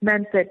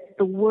meant that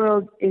the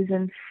world is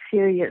in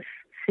serious,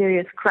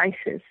 serious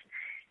crisis,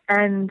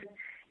 and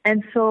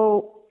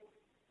so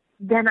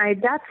then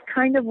that's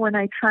kind of when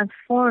I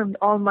transformed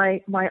all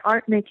my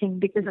art making,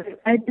 because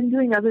I'd been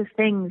doing other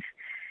things,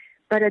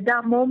 but at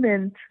that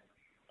moment,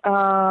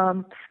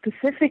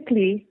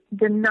 specifically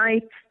the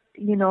night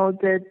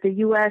the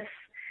U.S.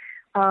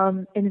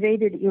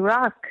 Invaded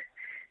Iraq,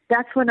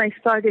 that's when I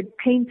started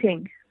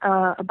painting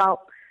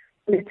about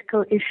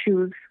political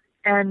issues,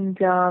 and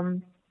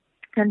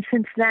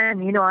since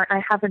then,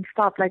 I haven't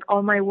stopped. Like,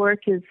 all my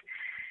work is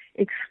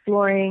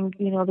exploring,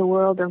 the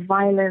world of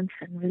violence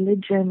and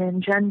religion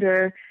and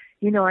gender,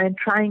 and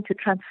trying to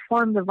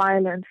transform the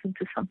violence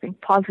into something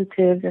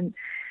positive. And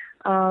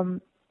so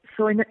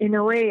in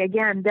a way,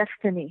 again,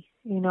 destiny.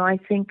 I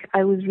think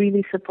I was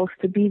really supposed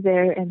to be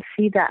there and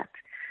see that,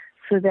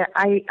 so that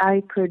I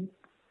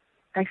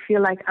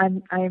feel like I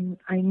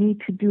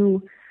need to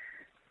do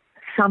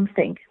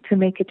something to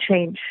make a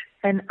change.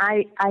 And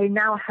I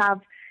now have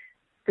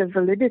the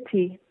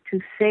validity to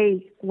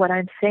say what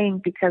I'm saying,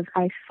 because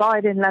I saw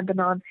it in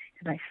Lebanon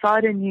and I saw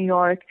it in New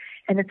York,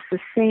 and it's the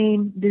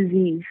same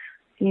disease,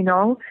 and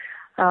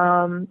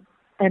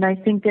I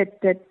think that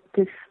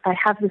I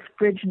have this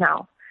bridge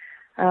now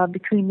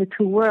between the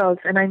two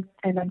worlds, and I'm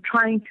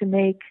trying to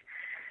make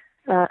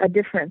a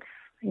difference,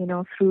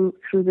 through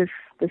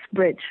this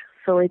bridge.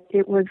 So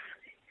it was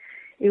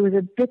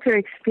a bitter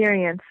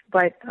experience,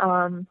 but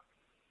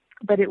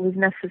it was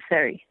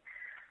necessary.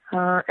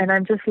 And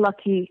I'm just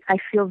lucky. I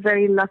feel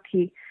very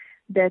lucky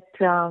that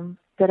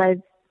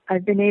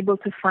I've been able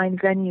to find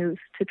venues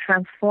to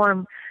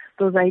transform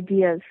those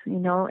ideas,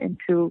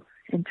 into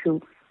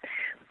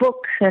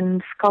books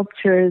and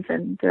sculptures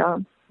and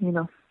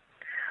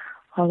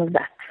all of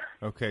that.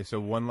 Okay, so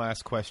one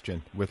last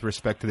question with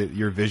respect to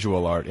your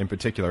visual art in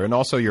particular, and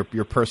also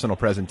your personal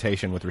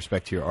presentation with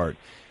respect to your art,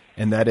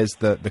 and that is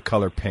the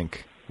color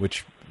pink,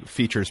 which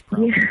features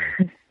prominently.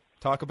 Yeah.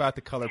 Talk about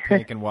the color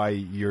pink and why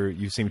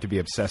you seem to be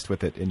obsessed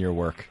with it in your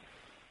work.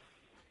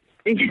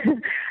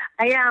 I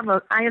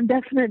am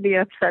definitely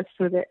obsessed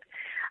with it.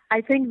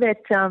 I think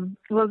that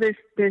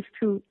there's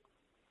two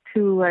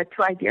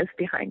ideas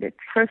behind it.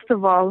 First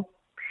of all,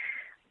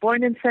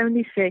 born in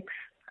 '76,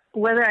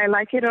 whether I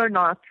like it or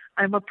not,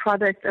 I'm a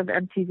product of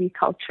MTV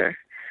culture.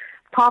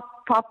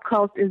 Pop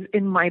cult is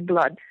in my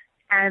blood,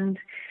 and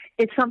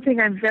it's something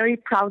I'm very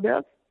proud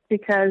of,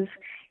 because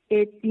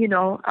it,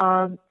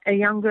 a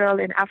young girl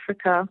in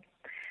Africa,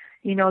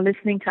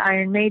 listening to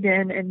Iron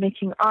Maiden and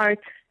making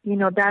art,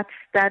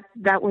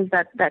 that was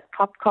that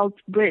pop cult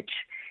bridge,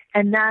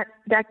 and that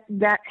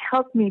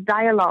helped me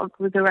dialogue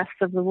with the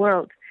rest of the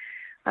world.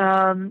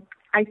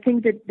 I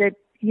think that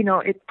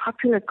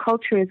popular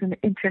culture is an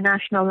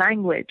international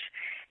language,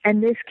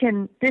 and this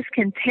can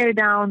tear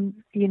down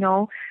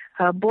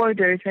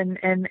borders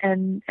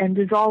and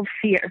dissolve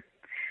fear.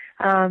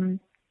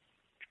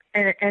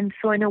 And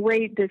so in a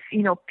way, this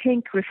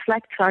pink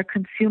reflects our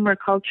consumer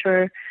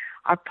culture,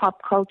 our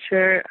pop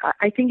culture.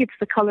 I think it's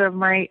the color of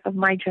my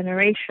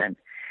generation.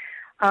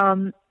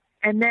 And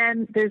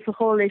then there's the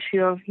whole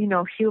issue of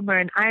humor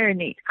and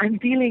irony. I'm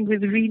dealing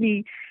with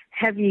really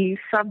heavy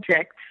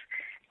subjects,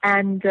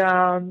 and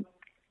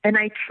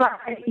I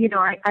try,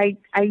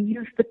 I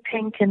use the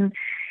pink and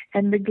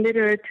the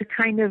glitter to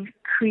kind of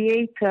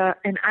create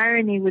an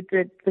irony with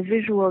the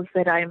visuals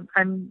that I'm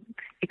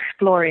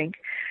exploring.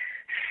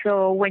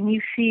 So when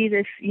you see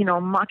this,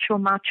 macho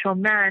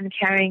man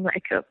carrying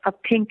like a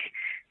pink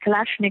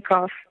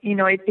Kalashnikov,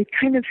 it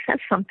kind of says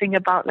something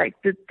about like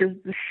the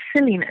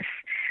silliness,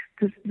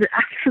 the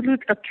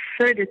absolute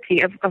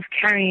absurdity of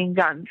carrying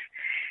guns.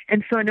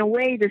 And so in a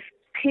way, this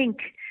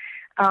pink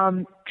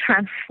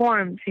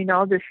transforms,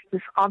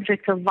 this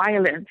object of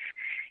violence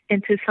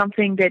into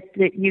something that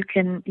you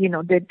can,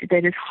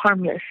 that is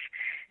harmless.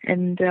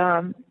 And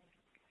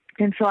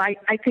so I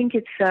think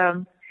it's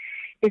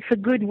a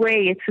good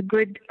way, it's a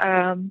good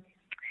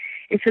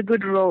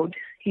road,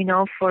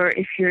 for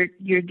if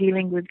you're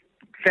dealing with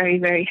very,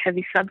 very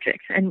heavy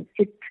subjects, and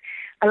it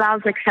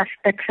allows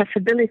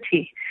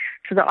accessibility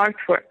to the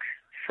artwork.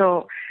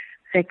 So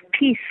like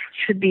peace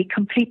should be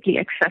completely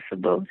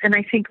accessible, and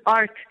I think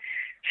art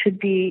should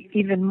be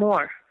even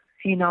more.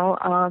 I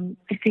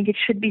think it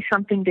should be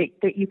something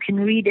that you can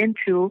read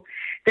into,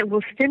 that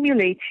will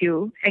stimulate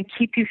you and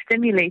keep you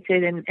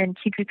stimulated and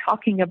keep you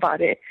talking about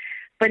it.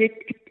 But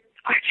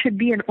art should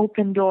be an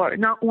open door,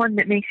 not one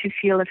that makes you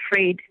feel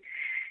afraid,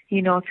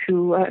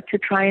 to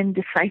try and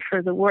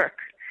decipher the work.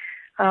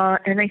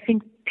 And I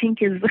think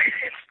pink is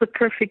the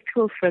perfect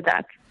tool for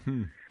that.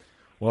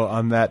 Well,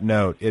 on that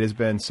note, it has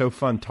been so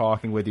fun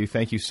talking with you.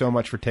 Thank you so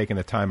much for taking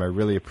the time. I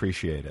really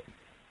appreciate it.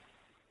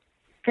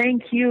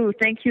 Thank you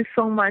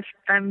so much.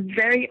 I'm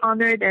very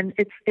honored, and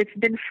it's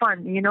been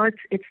fun.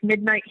 It's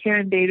midnight here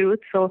in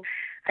Beirut, so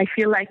I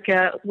feel like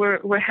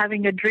we're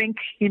having a drink,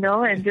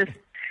 and just.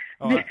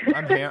 Oh,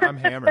 I'm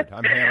hammered.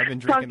 I've been drinking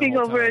talking the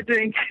whole over time. a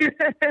drink.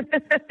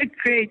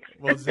 Great.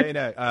 Well,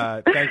 Zeina,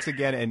 thanks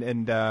again,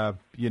 and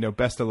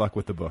best of luck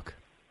with the book.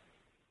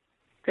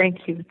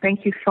 Thank you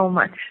so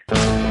much.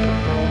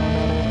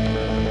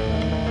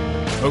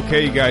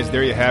 Okay, you guys,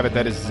 there you have it.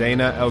 That is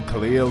Zeina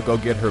El-Khalil. Go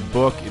get her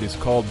book. It is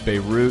called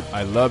Beirut,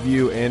 I Love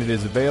You, and it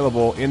is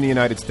available in the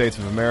United States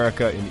of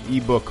America in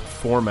ebook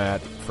format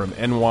from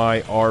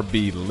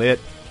NYRB Lit.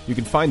 You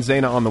can find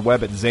Zeina on the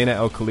web at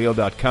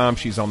ZeinaElKhalil.com.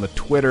 She's on the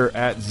Twitter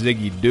at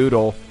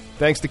ZiggyDoodle.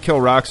 Thanks to Kill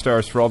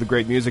Rockstars for all the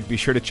great music. Be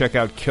sure to check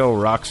out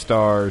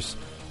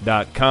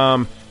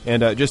KillRockstars.com.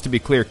 And just to be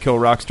clear, Kill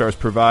Rockstars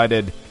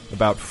provided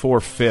about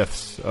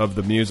 4/5 of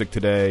the music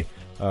today,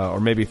 or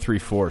maybe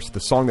 3/4. The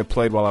song that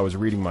played while I was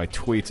reading my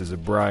tweets is a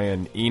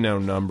Brian Eno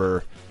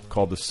number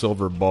called The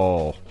Silver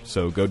Ball.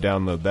 So go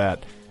download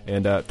that.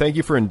 And thank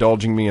you for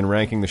indulging me in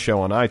ranking the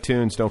show on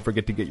iTunes. Don't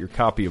forget to get your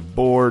copy of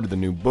Bored, the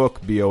new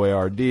book,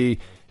 Board.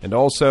 And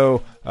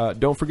also,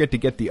 don't forget to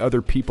get the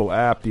Other People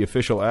app, the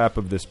official app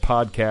of this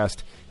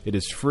podcast. It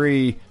is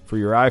free for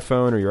your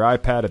iPhone or your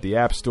iPad at the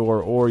App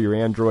Store or your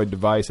Android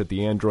device at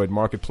the Android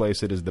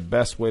Marketplace. It is the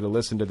best way to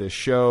listen to this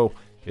show.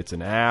 It's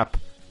an app.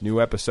 New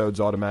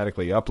episodes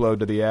automatically upload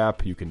to the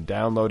app. You can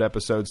download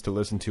episodes to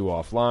listen to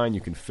offline.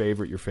 You can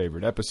favorite your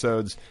favorite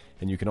episodes.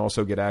 And you can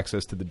also get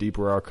access to the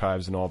deeper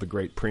archives and all the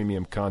great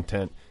premium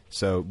content.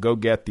 So go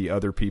get the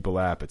Other People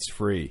app. It's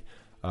free.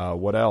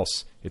 What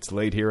else? It's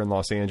late here in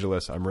Los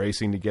Angeles. I'm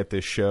racing to get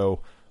this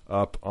show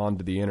up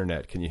onto the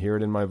internet. Can you hear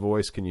it in my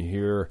voice? Can you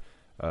hear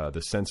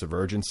the sense of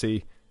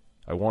urgency?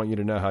 I want you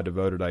to know how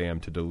devoted I am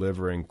to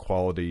delivering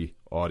quality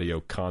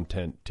audio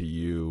content to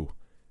you,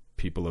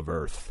 people of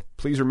Earth.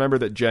 Please remember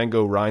that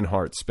Django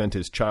Reinhardt spent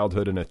his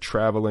childhood in a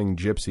traveling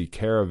gypsy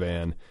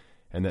caravan,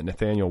 and that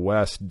Nathaniel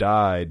West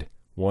died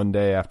one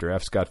day after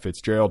F. Scott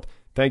Fitzgerald.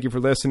 Thank you for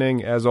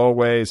listening. As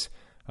always,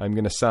 I'm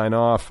going to sign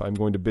off. I'm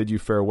going to bid you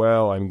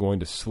farewell. I'm going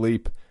to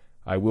sleep.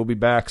 I will be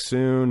back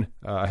soon.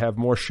 I have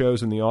more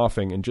shows in the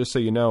offing, and just so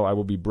you know, I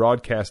will be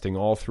broadcasting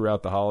all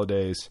throughout the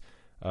holidays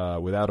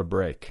without a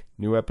break.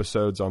 New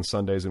episodes on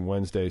Sundays and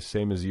Wednesdays,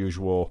 same as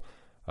usual.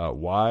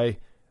 Why?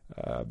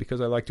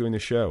 Because I like doing the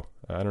show.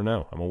 I don't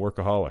know. I'm a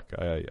workaholic.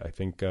 I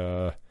think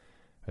I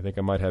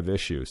might have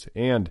issues.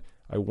 And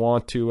I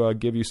want to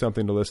give you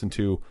something to listen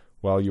to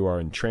while you are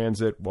in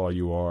transit, while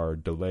you are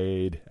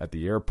delayed at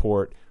the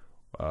airport,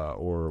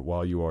 or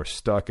while you are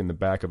stuck in the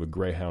back of a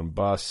Greyhound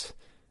bus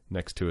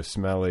next to a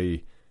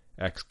smelly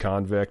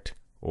ex-convict,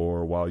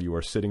 or while you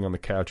are sitting on the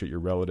couch at your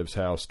relative's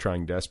house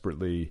trying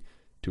desperately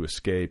to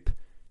escape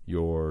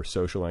your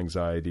social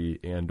anxiety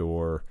and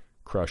or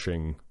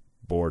crushing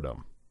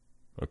boredom.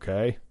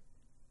 Okay?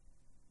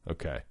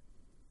 Okay.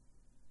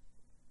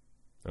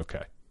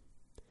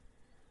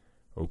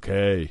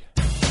 Okay.